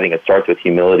really, I think it starts with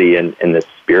humility and the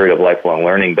spirit of lifelong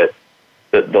learning. But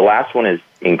the last one is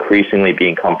increasingly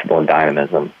being comfortable in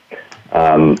dynamism.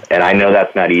 And I know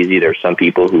that's not easy. There's some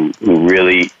people who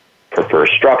really prefer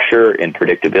structure and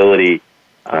predictability.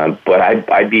 But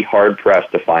I'd be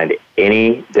hard-pressed to find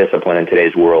any discipline in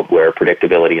today's world where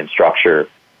predictability and structure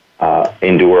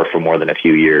endure for more than a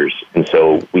few years. And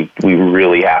so we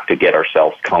really have to get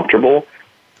ourselves comfortable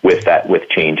with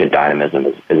change and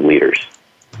dynamism as leaders.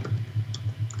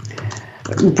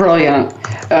 Brilliant.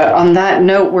 On that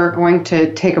note, we're going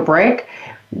to take a break.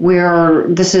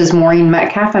 This is Maureen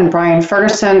Metcalf and Brian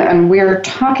Ferguson, and we're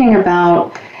talking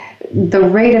about the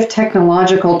rate of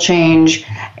technological change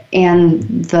and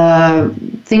the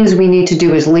things we need to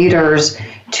do as leaders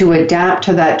to adapt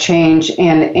to that change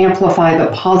and amplify the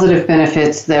positive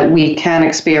benefits that we can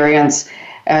experience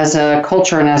as a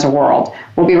culture and as a world.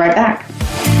 We'll be right back.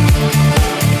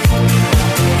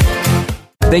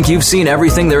 Think you've seen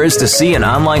everything there is to see in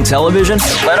online television?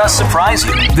 Let us surprise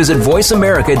you. Visit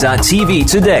voiceamerica.tv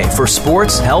today for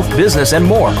sports, health, business, and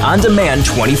more on demand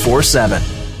 24/7.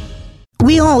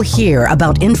 We all hear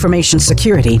about information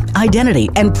security, identity,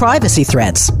 and privacy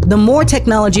threats. The more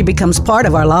technology becomes part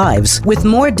of our lives, with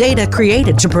more data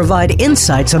created to provide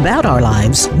insights about our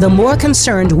lives, the more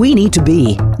concerned we need to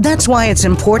be. That's why it's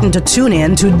important to tune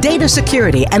in to Data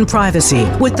Security and Privacy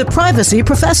with the Privacy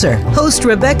Professor. Host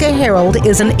Rebecca Harold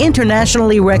is an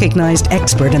internationally recognized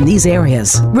expert in these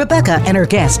areas. Rebecca and her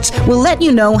guests will let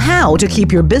you know how to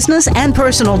keep your business and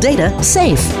personal data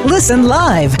safe. Listen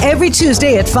live every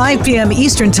Tuesday at 5 p.m.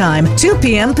 Eastern Time, 2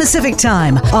 p.m. Pacific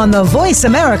Time on the Voice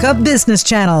America Business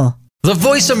Channel. The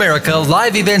Voice America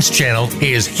Live Events channel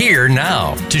is here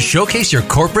now to showcase your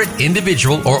corporate,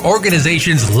 individual, or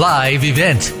organization's live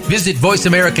event. Visit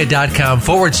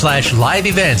voiceamerica.com/live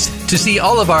events to see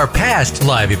all of our past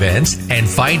live events and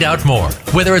find out more.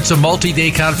 Whether it's a multi-day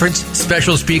conference,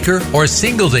 special speaker, or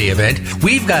single-day event,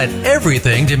 we've got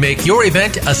everything to make your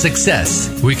event a success.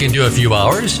 We can do a few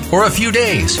hours or a few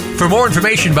days. For more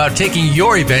information about taking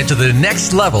your event to the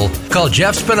next level, call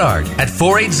Jeff Spinard at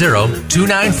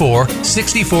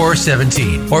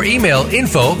 480-294-6417 or email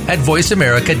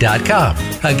info@voiceamerica.com.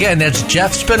 Again, that's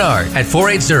Jeff Spinard at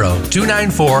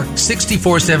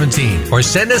 480-294-6417 or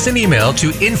send us an email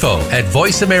to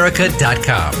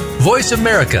info@voiceamerica.com. Voice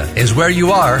America is where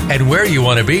you are and where you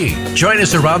want to be. Join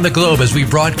us around the globe as we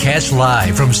broadcast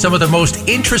live from some of the most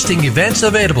interesting events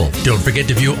available. Don't forget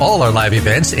to view all our live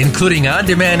events, including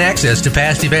on-demand access to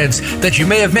past events that you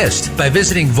may have missed by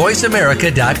visiting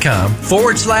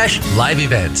voiceamerica.com/live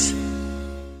events.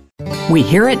 We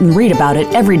hear it and read about it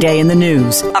every day in the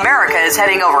news. America is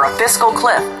heading over a fiscal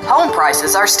cliff. Home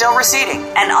prices are still receding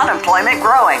and unemployment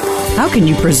growing. How can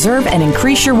you preserve and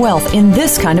increase your wealth in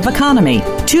this kind of economy?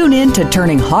 Tune in to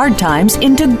Turning Hard Times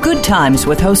into Good Times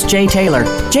with host Jay Taylor.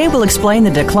 Jay will explain the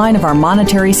decline of our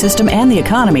monetary system and the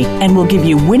economy and will give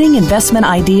you winning investment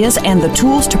ideas and the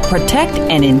tools to protect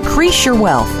and increase your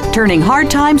wealth. Turning Hard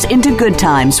Times into Good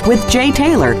Times with Jay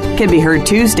Taylor can be heard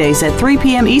Tuesdays at 3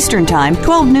 p.m. Eastern Time,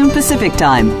 12 noon Pacific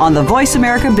Time on the Voice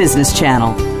America Business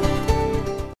Channel.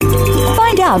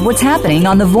 Find out what's happening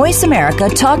on the Voice America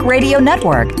Talk Radio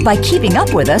Network by keeping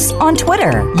up with us on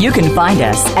Twitter. You can find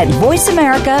us at Voice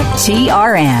America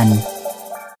TRN.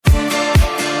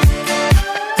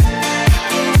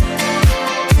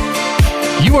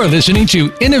 You are listening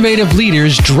to Innovative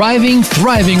Leaders Driving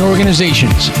Thriving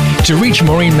Organizations. To reach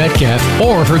Maureen Metcalf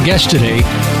or her guest today,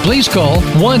 please call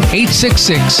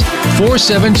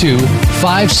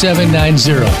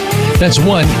 1-866-472-5790. That's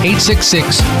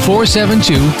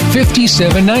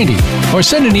 1-866-472-5790. Or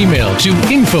send an email to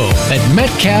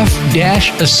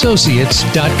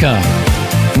info@metcalf-associates.com.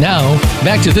 Now,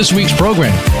 back to this week's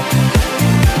program.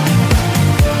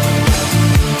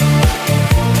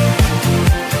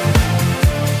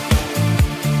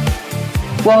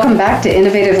 Welcome back to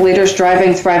Innovative Leaders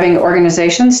Driving Thriving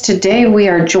Organizations. Today we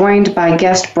are joined by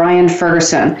guest Brian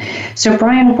Ferguson. So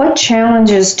Brian, what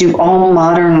challenges do all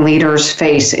modern leaders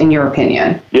face in your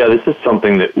opinion? Yeah, this is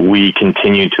something that we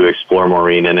continue to explore,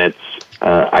 Maureen, and it's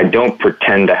I don't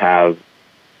pretend to have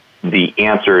the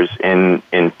answers in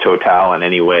total in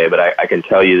any way, but I can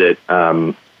tell you that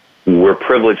we're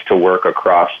privileged to work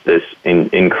across this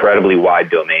incredibly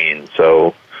wide domain.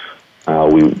 So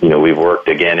we've worked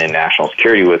again in national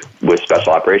security with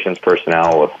special operations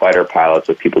personnel, with fighter pilots,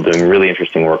 with people doing really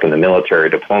interesting work in the military,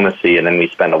 diplomacy, and then we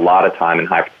spend a lot of time in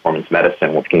high performance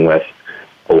medicine working with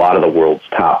a lot of the world's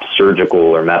top surgical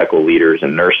or medical leaders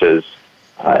and nurses.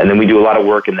 And then we do a lot of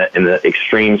work in the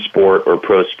extreme sport or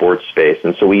pro sports space.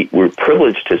 And so we're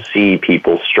privileged to see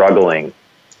people struggling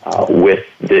with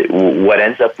what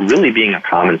ends up really being a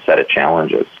common set of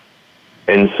challenges.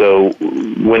 And so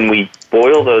when we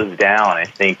boil those down, I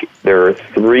think there are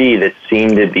three that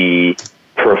seem to be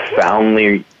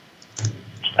profoundly,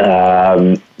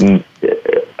 I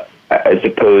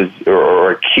suppose,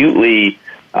 or acutely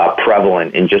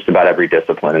prevalent in just about every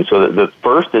discipline. And so the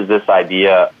first is this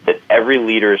idea that every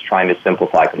leader is trying to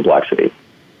simplify complexity.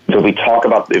 So if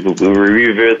we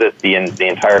revisit the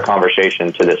entire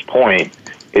conversation to this point,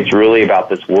 it's really about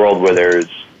this world where there's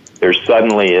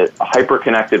suddenly a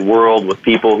hyper-connected world with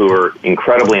people who are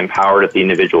incredibly empowered at the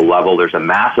individual level. There's a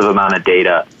massive amount of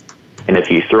data. And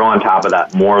if you throw on top of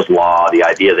that Moore's Law, the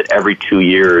idea that every 2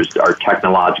 years our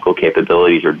technological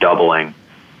capabilities are doubling,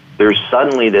 there's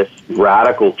suddenly this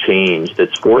radical change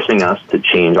that's forcing us to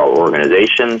change our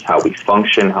organizations, how we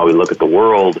function, how we look at the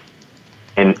world.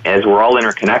 And as we're all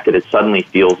interconnected, it suddenly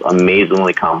feels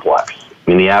amazingly complex. I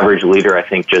mean, the average leader, I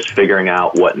think, just figuring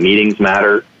out what meetings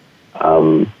matter,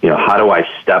 how do I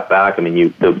step back? I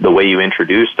mean, the way you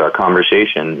introduced our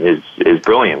conversation is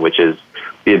brilliant, which is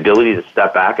the ability to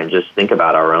step back and just think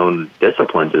about our own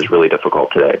disciplines is really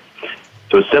difficult today.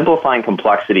 So simplifying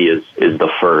complexity is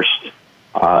the first.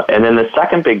 And then the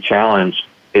second big challenge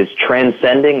is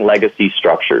transcending legacy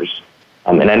structures.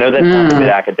 And I know that sounds a bit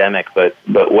academic, but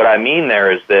what I mean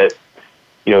there is that,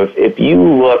 if you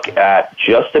look at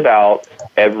just about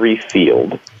every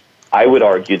field, I would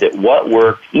argue that what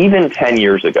worked even 10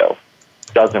 years ago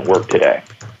doesn't work today.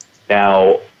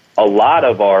 Now, a lot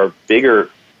of our bigger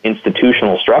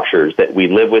institutional structures that we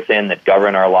live within, that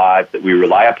govern our lives, that we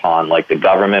rely upon, like the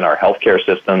government, our healthcare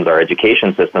systems, our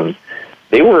education systems,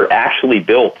 they were actually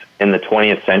built in the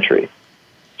 20th century.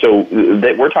 So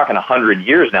that we're talking 100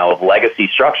 years now of legacy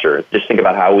structure. Just think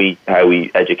about how we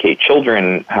educate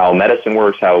children, how medicine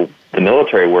works, how the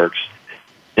military works.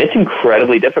 It's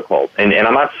incredibly difficult. And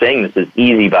I'm not saying this is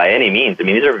easy by any means. I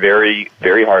mean, these are very,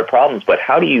 very hard problems. But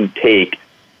how do you take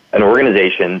an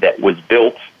organization that was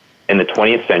built in the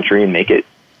 20th century and make it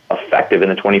effective in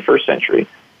the 21st century?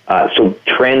 So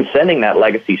transcending that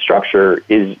legacy structure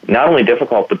is not only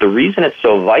difficult, but the reason it's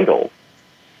so vital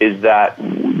is that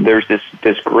there's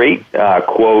this great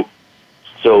quote.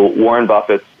 So Warren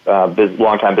Buffett's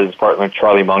longtime business partner,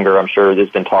 Charlie Munger, I'm sure this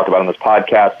has been talked about on this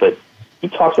podcast, but he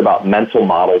talks about mental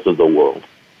models of the world.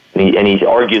 And he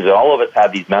argues that all of us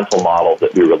have these mental models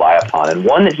that we rely upon. And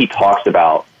one that he talks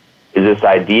about is this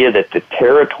idea that the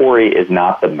territory is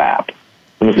not the map.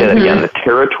 Let me say that again. The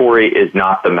territory is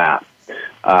not the map.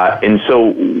 And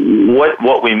so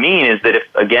what we mean is that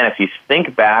if you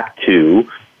think back to,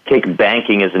 take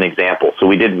banking as an example. So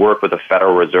we did work with the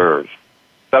Federal Reserve.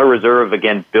 Federal Reserve,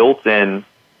 again, built in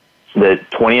the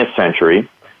 20th century.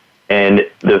 And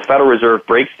the Federal Reserve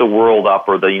breaks the world up,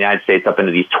 or the United States up,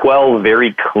 into these 12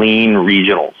 very clean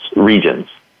regions.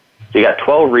 So you got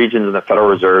 12 regions in the Federal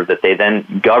Reserve that they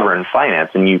then govern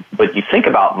finance. But you think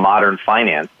about modern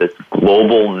finance, this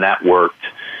global networked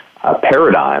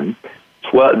paradigm,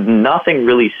 nothing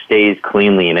really stays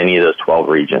cleanly in any of those 12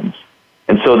 regions.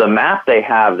 And so the map they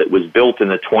have that was built in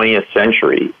the 20th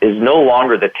century is no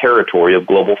longer the territory of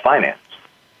global finance.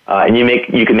 And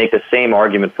you can make the same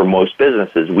argument for most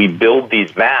businesses. We build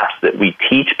these maps that we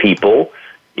teach people,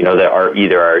 that are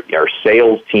either our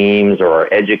sales teams or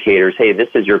our educators, hey, this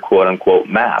is your quote-unquote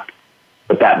map.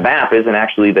 But that map isn't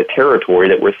actually the territory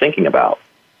that we're thinking about.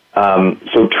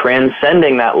 So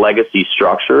transcending that legacy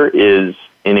structure is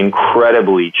an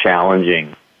incredibly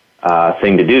challenging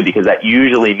thing to do, because that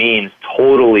usually means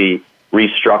totally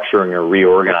restructuring or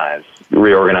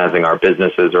reorganizing our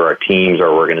businesses or our teams or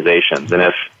organizations. And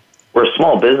if we're a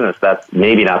small business, that's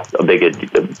maybe not a big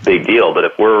deal. But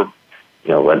if we're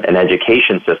an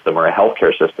education system or a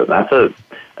healthcare system, that's a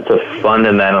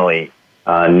fundamentally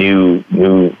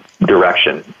new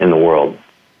direction in the world.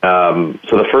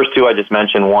 So the first two I just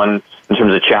mentioned, one in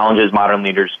terms of challenges modern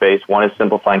leaders face, one is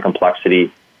simplifying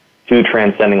complexity, two,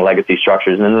 transcending legacy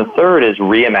structures, and then the third is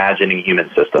reimagining human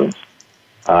systems.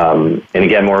 And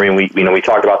again, Maureen, we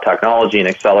talked about technology and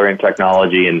accelerating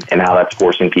technology and how that's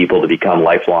forcing people to become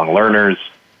lifelong learners.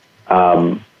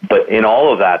 But in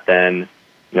all of that, then,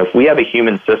 if we have a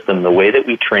human system, the way that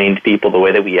we trained people, the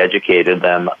way that we educated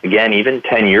them, again, even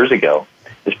 10 years ago,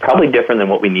 is probably different than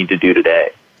what we need to do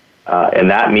today.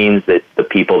 And that means that the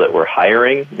people that we're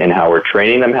hiring and how we're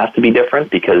training them has to be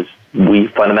different, because we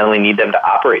fundamentally need them to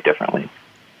operate differently.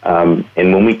 And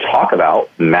when we talk about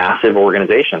massive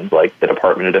organizations like the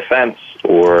Department of Defense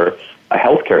or a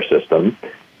healthcare system,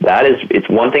 it's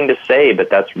one thing to say, but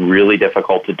that's really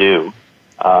difficult to do.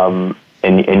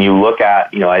 And you look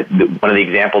at, one of the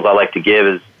examples I like to give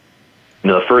is,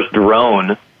 the first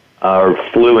drone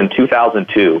flew in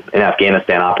 2002 in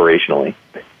Afghanistan operationally.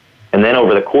 And then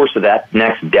over the course of that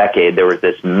next decade, there was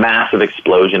this massive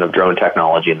explosion of drone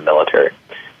technology in the military.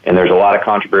 And there's a lot of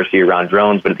controversy around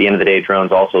drones, but at the end of the day,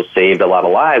 drones also saved a lot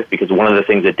of lives, because one of the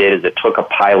things it did is it took a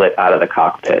pilot out of the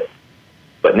cockpit.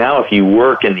 But now if you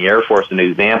work in the Air Force, an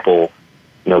example,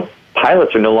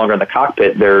 pilots are no longer in the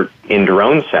cockpit, they're in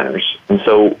drone centers. And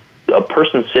so a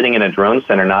person sitting in a drone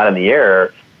center, not in the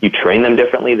air, you train them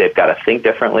differently, they've got to think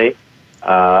differently.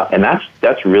 And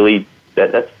that's really,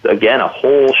 that's again, a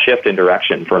whole shift in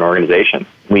direction for an organization.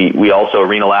 We also,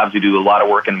 Arena Labs, we do a lot of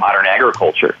work in modern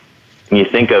agriculture. And you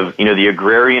think of, the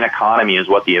agrarian economy is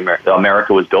what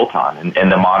America was built on,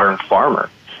 and the modern farmer.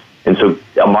 And so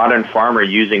a modern farmer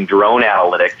using drone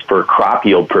analytics for crop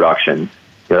yield production,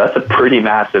 that's a pretty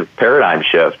massive paradigm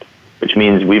shift, which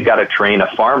means we've got to train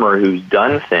a farmer who's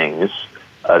done things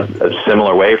a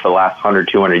similar way for the last 100,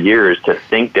 200 years to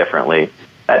think differently.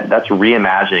 That's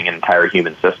reimagining an entire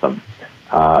human system.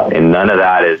 And none of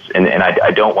that is, and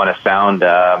I don't want to sound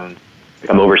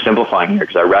I'm oversimplifying here,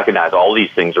 because I recognize all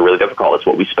these things are really difficult. It's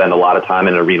what we spend a lot of time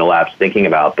in Arena Labs thinking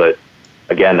about. But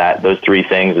again, those three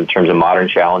things in terms of modern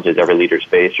challenges every leader's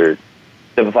face are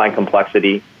simplifying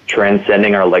complexity,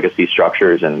 transcending our legacy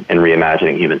structures, and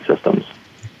reimagining human systems.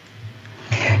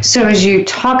 So as you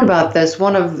talk about this,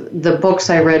 one of the books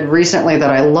I read recently that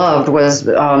I loved was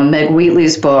Meg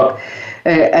Wheatley's book.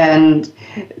 And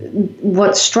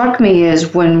what struck me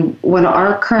is when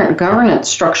our current governance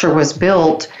structure was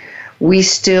built, we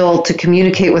still, to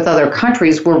communicate with other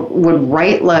countries, would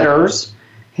write letters,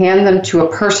 hand them to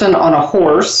a person on a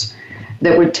horse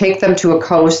that would take them to a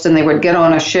coast, and they would get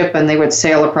on a ship and they would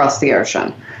sail across the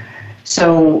ocean.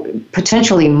 So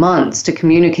potentially months to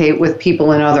communicate with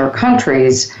people in other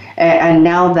countries, and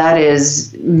now that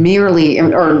is merely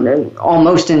or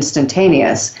almost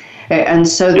instantaneous. And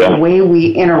so the way we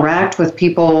interact with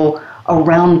people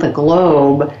around the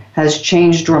globe has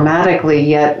changed dramatically,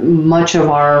 yet much of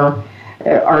our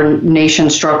nation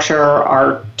structure,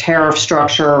 our tariff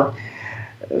structure,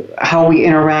 how we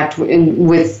interact in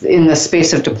the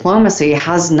space of diplomacy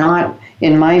has not,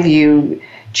 in my view,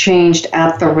 changed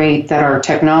at the rate that our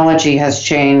technology has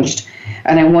changed.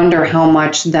 And I wonder how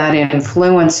much that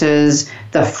influences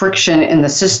the friction in the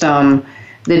system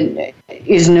that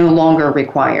is no longer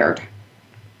required.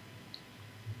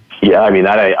 Yeah, I mean,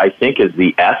 that I think is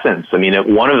the essence. I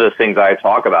mean, one of the things I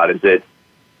talk about is that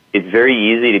it's very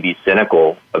easy to be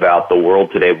cynical about the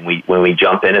world today when we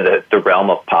jump into the realm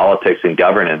of politics and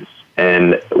governance.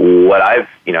 And what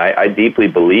I deeply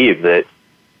believe that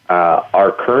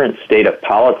our current state of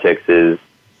politics is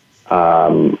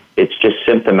it's just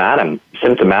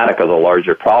symptomatic of the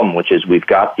larger problem, which is we've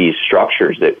got these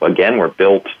structures that, again, were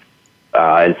built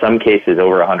in some cases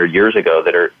over 100 years ago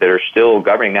that are still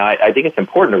governing. Now, I think it's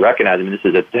important to recognize, I mean, this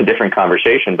is a different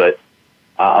conversation, but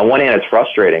on one hand, it's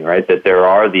frustrating, right, that there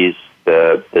are the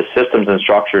systems and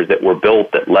structures that were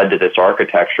built that led to this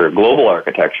architecture, global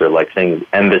architecture, like things,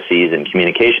 embassies and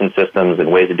communication systems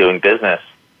and ways of doing business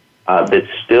that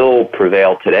still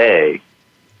prevail today.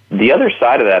 The other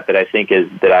side of that I think is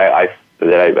that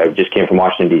I just came from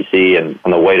Washington, D.C., and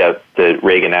on the way to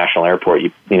Reagan National Airport,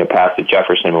 you passed the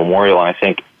Jefferson Memorial, and I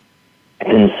think it's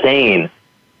insane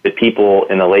that people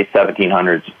in the late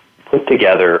 1700s put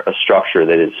together a structure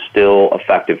that is still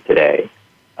effective today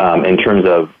in terms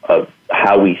of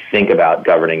how we think about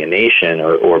governing a nation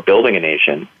or building a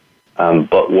nation.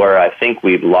 But where I think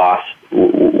we've lost,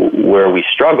 where we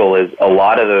struggle is a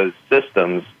lot of those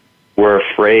systems were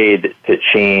afraid to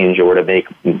change or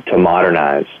to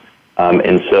modernize.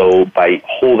 And so by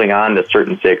holding on to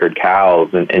certain sacred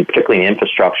cows, and particularly in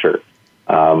infrastructure,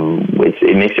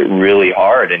 it makes it really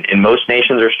hard. And most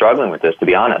nations are struggling with this, to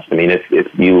be honest. I mean, if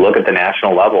you look at the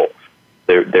national level,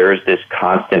 there is this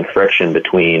constant friction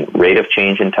between rate of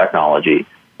change in technology,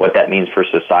 what that means for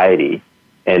society,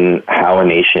 and how a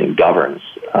nation governs.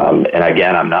 And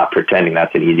again, I'm not pretending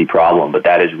that's an easy problem, but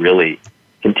that is really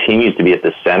continues to be at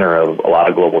the center of a lot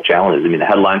of global challenges. I mean, the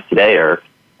headlines today are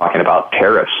talking about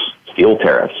tariffs, steel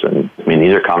tariffs, and I mean,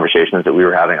 these are conversations that we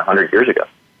were having 100 years ago.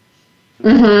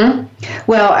 Mm-hmm.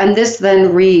 Well, and this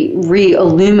then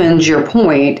re-illumines your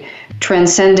point,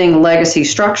 transcending legacy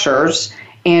structures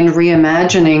and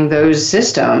reimagining those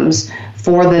systems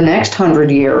for the next 100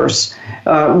 years.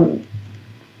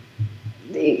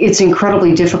 It's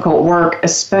incredibly difficult work,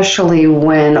 especially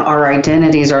when our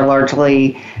identities are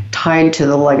largely tied to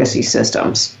the legacy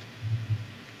systems.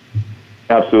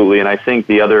 Absolutely, and I think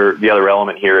the other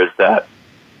element here is that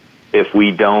if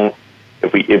we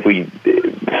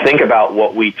think about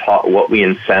what we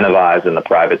incentivize in the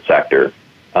private sector,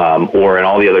 or in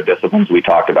all the other disciplines we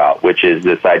talked about, which is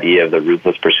this idea of the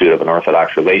ruthless pursuit of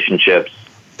unorthodox relationships,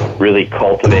 really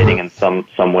cultivating in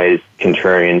some ways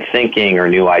contrarian thinking or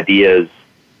new ideas,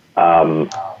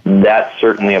 that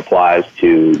certainly applies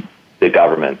to the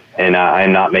government. And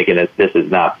I'm not making this is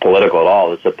not political at all.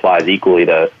 This applies equally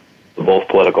to both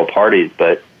political parties,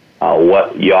 but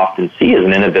what you often see is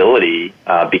an inability,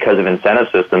 because of incentive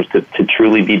systems, to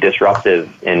truly be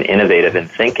disruptive and innovative in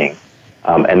thinking.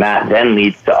 And that then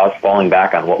leads to us falling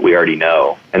back on what we already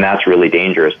know. And that's really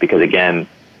dangerous because, again,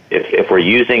 if we're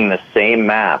using the same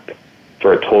map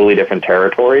for a totally different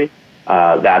territory,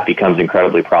 that becomes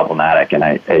incredibly problematic. And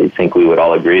I think we would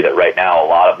all agree that right now a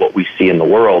lot of what we see in the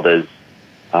world is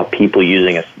people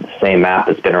using the same map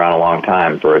that's been around a long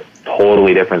time for a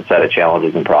totally different set of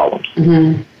challenges and problems.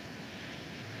 Mm-hmm.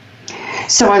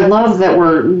 So I love that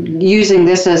we're using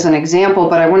this as an example,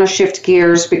 but I want to shift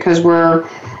gears because we're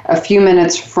a few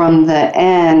minutes from the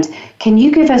end. Can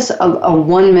you give us a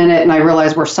 1 minute, and I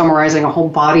realize we're summarizing a whole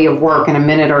body of work in a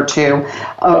minute or two,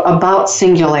 about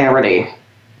singularity?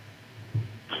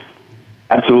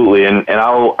 Absolutely, and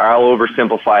I'll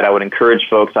oversimplify it. I would encourage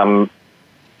folks, I'm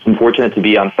I'm fortunate to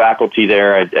be on faculty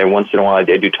there. I once in a while I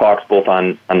do talks both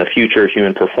on the future of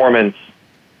human performance,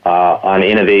 on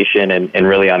innovation, and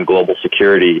really on global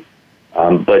security.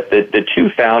 But the two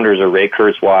founders are Ray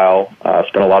Kurzweil,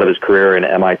 spent a lot of his career in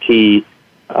MIT,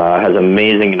 has an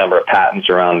amazing number of patents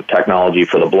around technology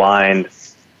for the blind.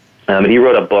 And he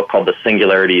wrote a book called The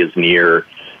Singularity is Near,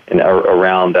 right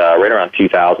around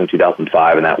 2000,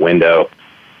 2005, in that window.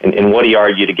 And what he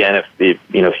argued, again,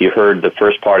 if you heard the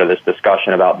first part of this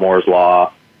discussion about Moore's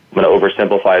Law, I'm going to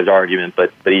oversimplify his argument,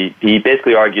 but he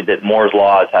basically argued that Moore's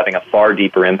Law is having a far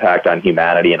deeper impact on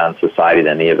humanity and on society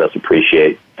than any of us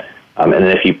appreciate. And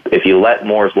then if you let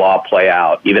Moore's Law play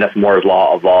out, even if Moore's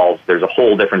Law evolves, there's a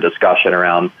whole different discussion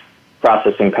around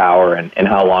processing power and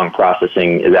how long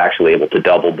processing is actually able to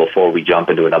double before we jump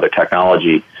into another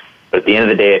technology. But at the end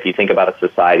of the day, if you think about a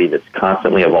society that's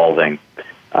constantly evolving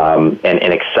and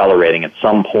accelerating, at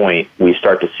some point we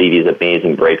start to see these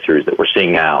amazing breakthroughs that we're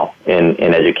seeing now in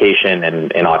education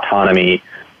and in autonomy,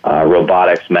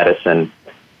 robotics, medicine.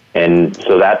 And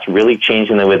so that's really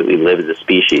changing the way that we live as a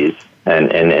species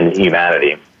and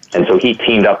humanity. And so he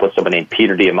teamed up with someone named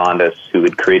Peter Diamandis, who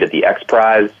had created the X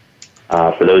Prize.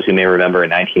 For those who may remember, in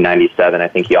 1997, I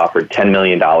think he offered $10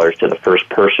 million to the first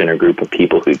person or group of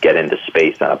people who'd get into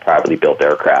space on a privately built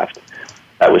aircraft.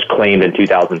 That was claimed in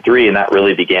 2003, and that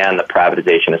really began the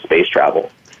privatization of space travel.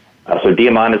 So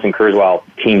Diamandis and Kurzweil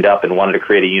teamed up and wanted to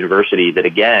create a university that,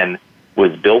 again,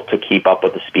 was built to keep up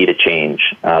with the speed of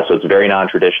change. So it's very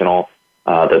non-traditional.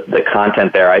 The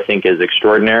content there, I think, is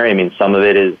extraordinary. I mean, some of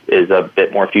it is a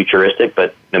bit more futuristic,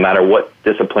 but no matter what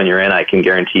discipline you're in, I can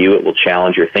guarantee you it will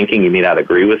challenge your thinking. You may not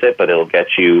agree with it, but it'll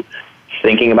get you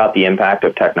thinking about the impact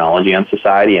of technology on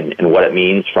society and what it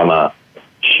means from a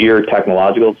sheer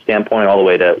technological standpoint all the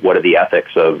way to what are the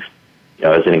ethics of,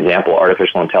 as an example,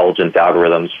 artificial intelligence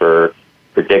algorithms for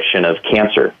prediction of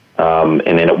cancer. And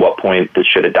then at what point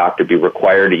should a doctor be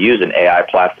required to use an AI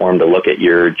platform to look at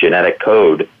your genetic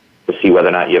code to see whether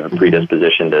or not you have a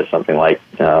predisposition to something like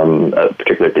a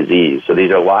particular disease. So these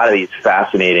are a lot of these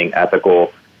fascinating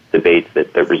ethical debates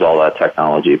that result out of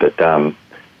technology. But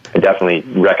I definitely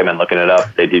recommend looking it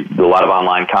up. They do a lot of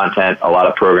online content, a lot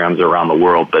of programs around the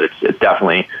world, but it's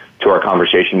definitely, to our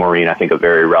conversation, Maureen, I think a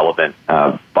very relevant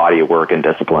body of work and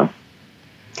discipline.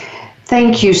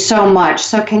 Thank you so much.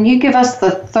 So can you give us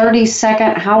the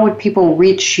 30-second, how would people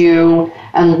reach you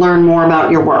and learn more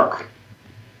about your work?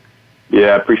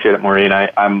 Yeah, I appreciate it, Maureen.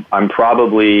 I'm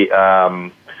probably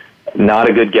not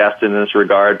a good guest in this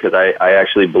regard because I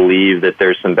actually believe that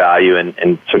there's some value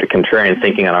in sort of contrarian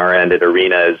thinking on our end at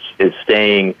Arena is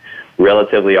staying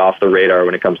relatively off the radar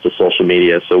when it comes to social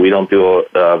media. So we don't do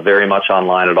very much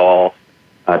online at all.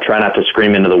 Try not to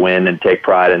scream into the wind and take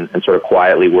pride in sort of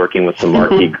quietly working with some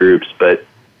marquee groups. But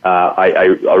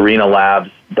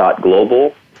arenalabs.global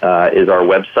is our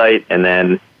website, and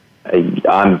then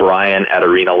I'm Brian at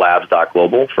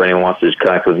arenalabs.global. For anyone who wants to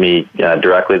connect with me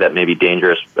directly, that may be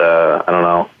dangerous. I don't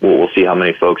know. We'll see how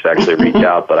many folks actually reach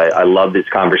out. But I love this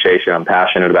conversation. I'm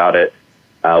passionate about it.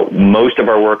 Most of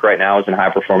our work right now is in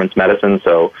high-performance medicine.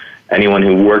 So anyone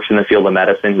who works in the field of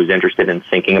medicine who's interested in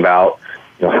thinking about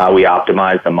how we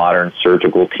optimize the modern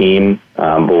surgical team,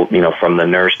 from the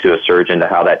nurse to a surgeon to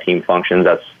how that team functions,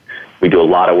 we do a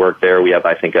lot of work there. We have,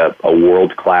 I think, a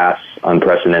world-class,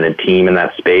 unprecedented team in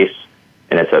that space,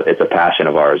 and it's a passion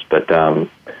of ours. But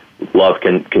love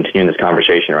continuing this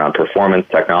conversation around performance,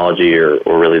 technology, or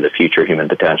really the future human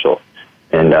potential.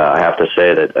 And I have to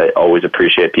say that I always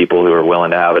appreciate people who are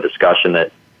willing to have a discussion that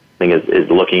I think is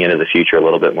looking into the future a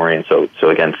little bit more. And so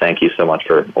again, thank you so much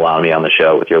for allowing me on the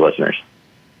show with your listeners.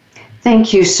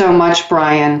 Thank you so much,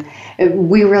 Brian.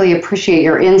 We really appreciate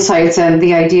your insights and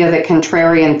the idea that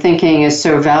contrarian thinking is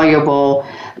so valuable.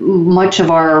 Much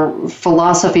of our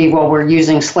philosophy, while we're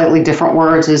using slightly different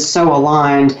words, is so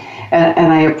aligned.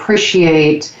 And I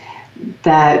appreciate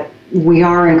that we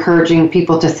are encouraging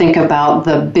people to think about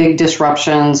the big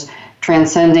disruptions,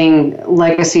 transcending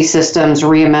legacy systems,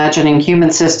 reimagining human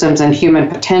systems and human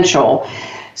potential.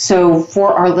 So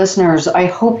for our listeners, I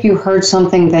hope you heard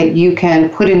something that you can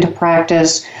put into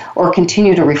practice or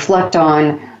continue to reflect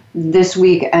on this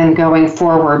week and going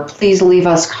forward. Please leave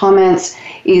us comments,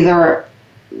 either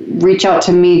reach out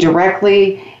to me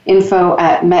directly,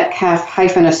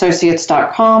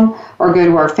 info@metcalf-associates.com, or go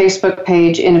to our Facebook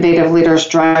page, Innovative Leaders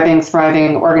Driving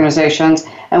Thriving Organizations,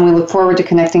 and we look forward to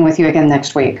connecting with you again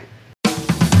next week.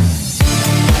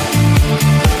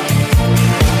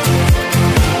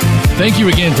 Thank you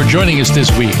again for joining us this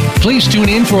week. Please tune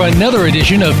in for another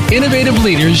edition of Innovative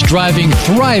Leaders Driving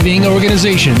Thriving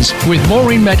Organizations with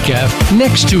Maureen Metcalf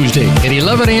next Tuesday at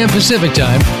 11 a.m. Pacific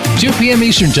Time, 2 p.m.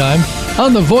 Eastern Time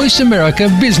on the Voice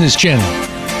America Business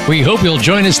Channel. We hope you'll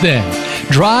join us then.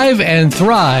 Drive and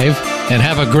thrive, and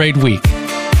have a great week.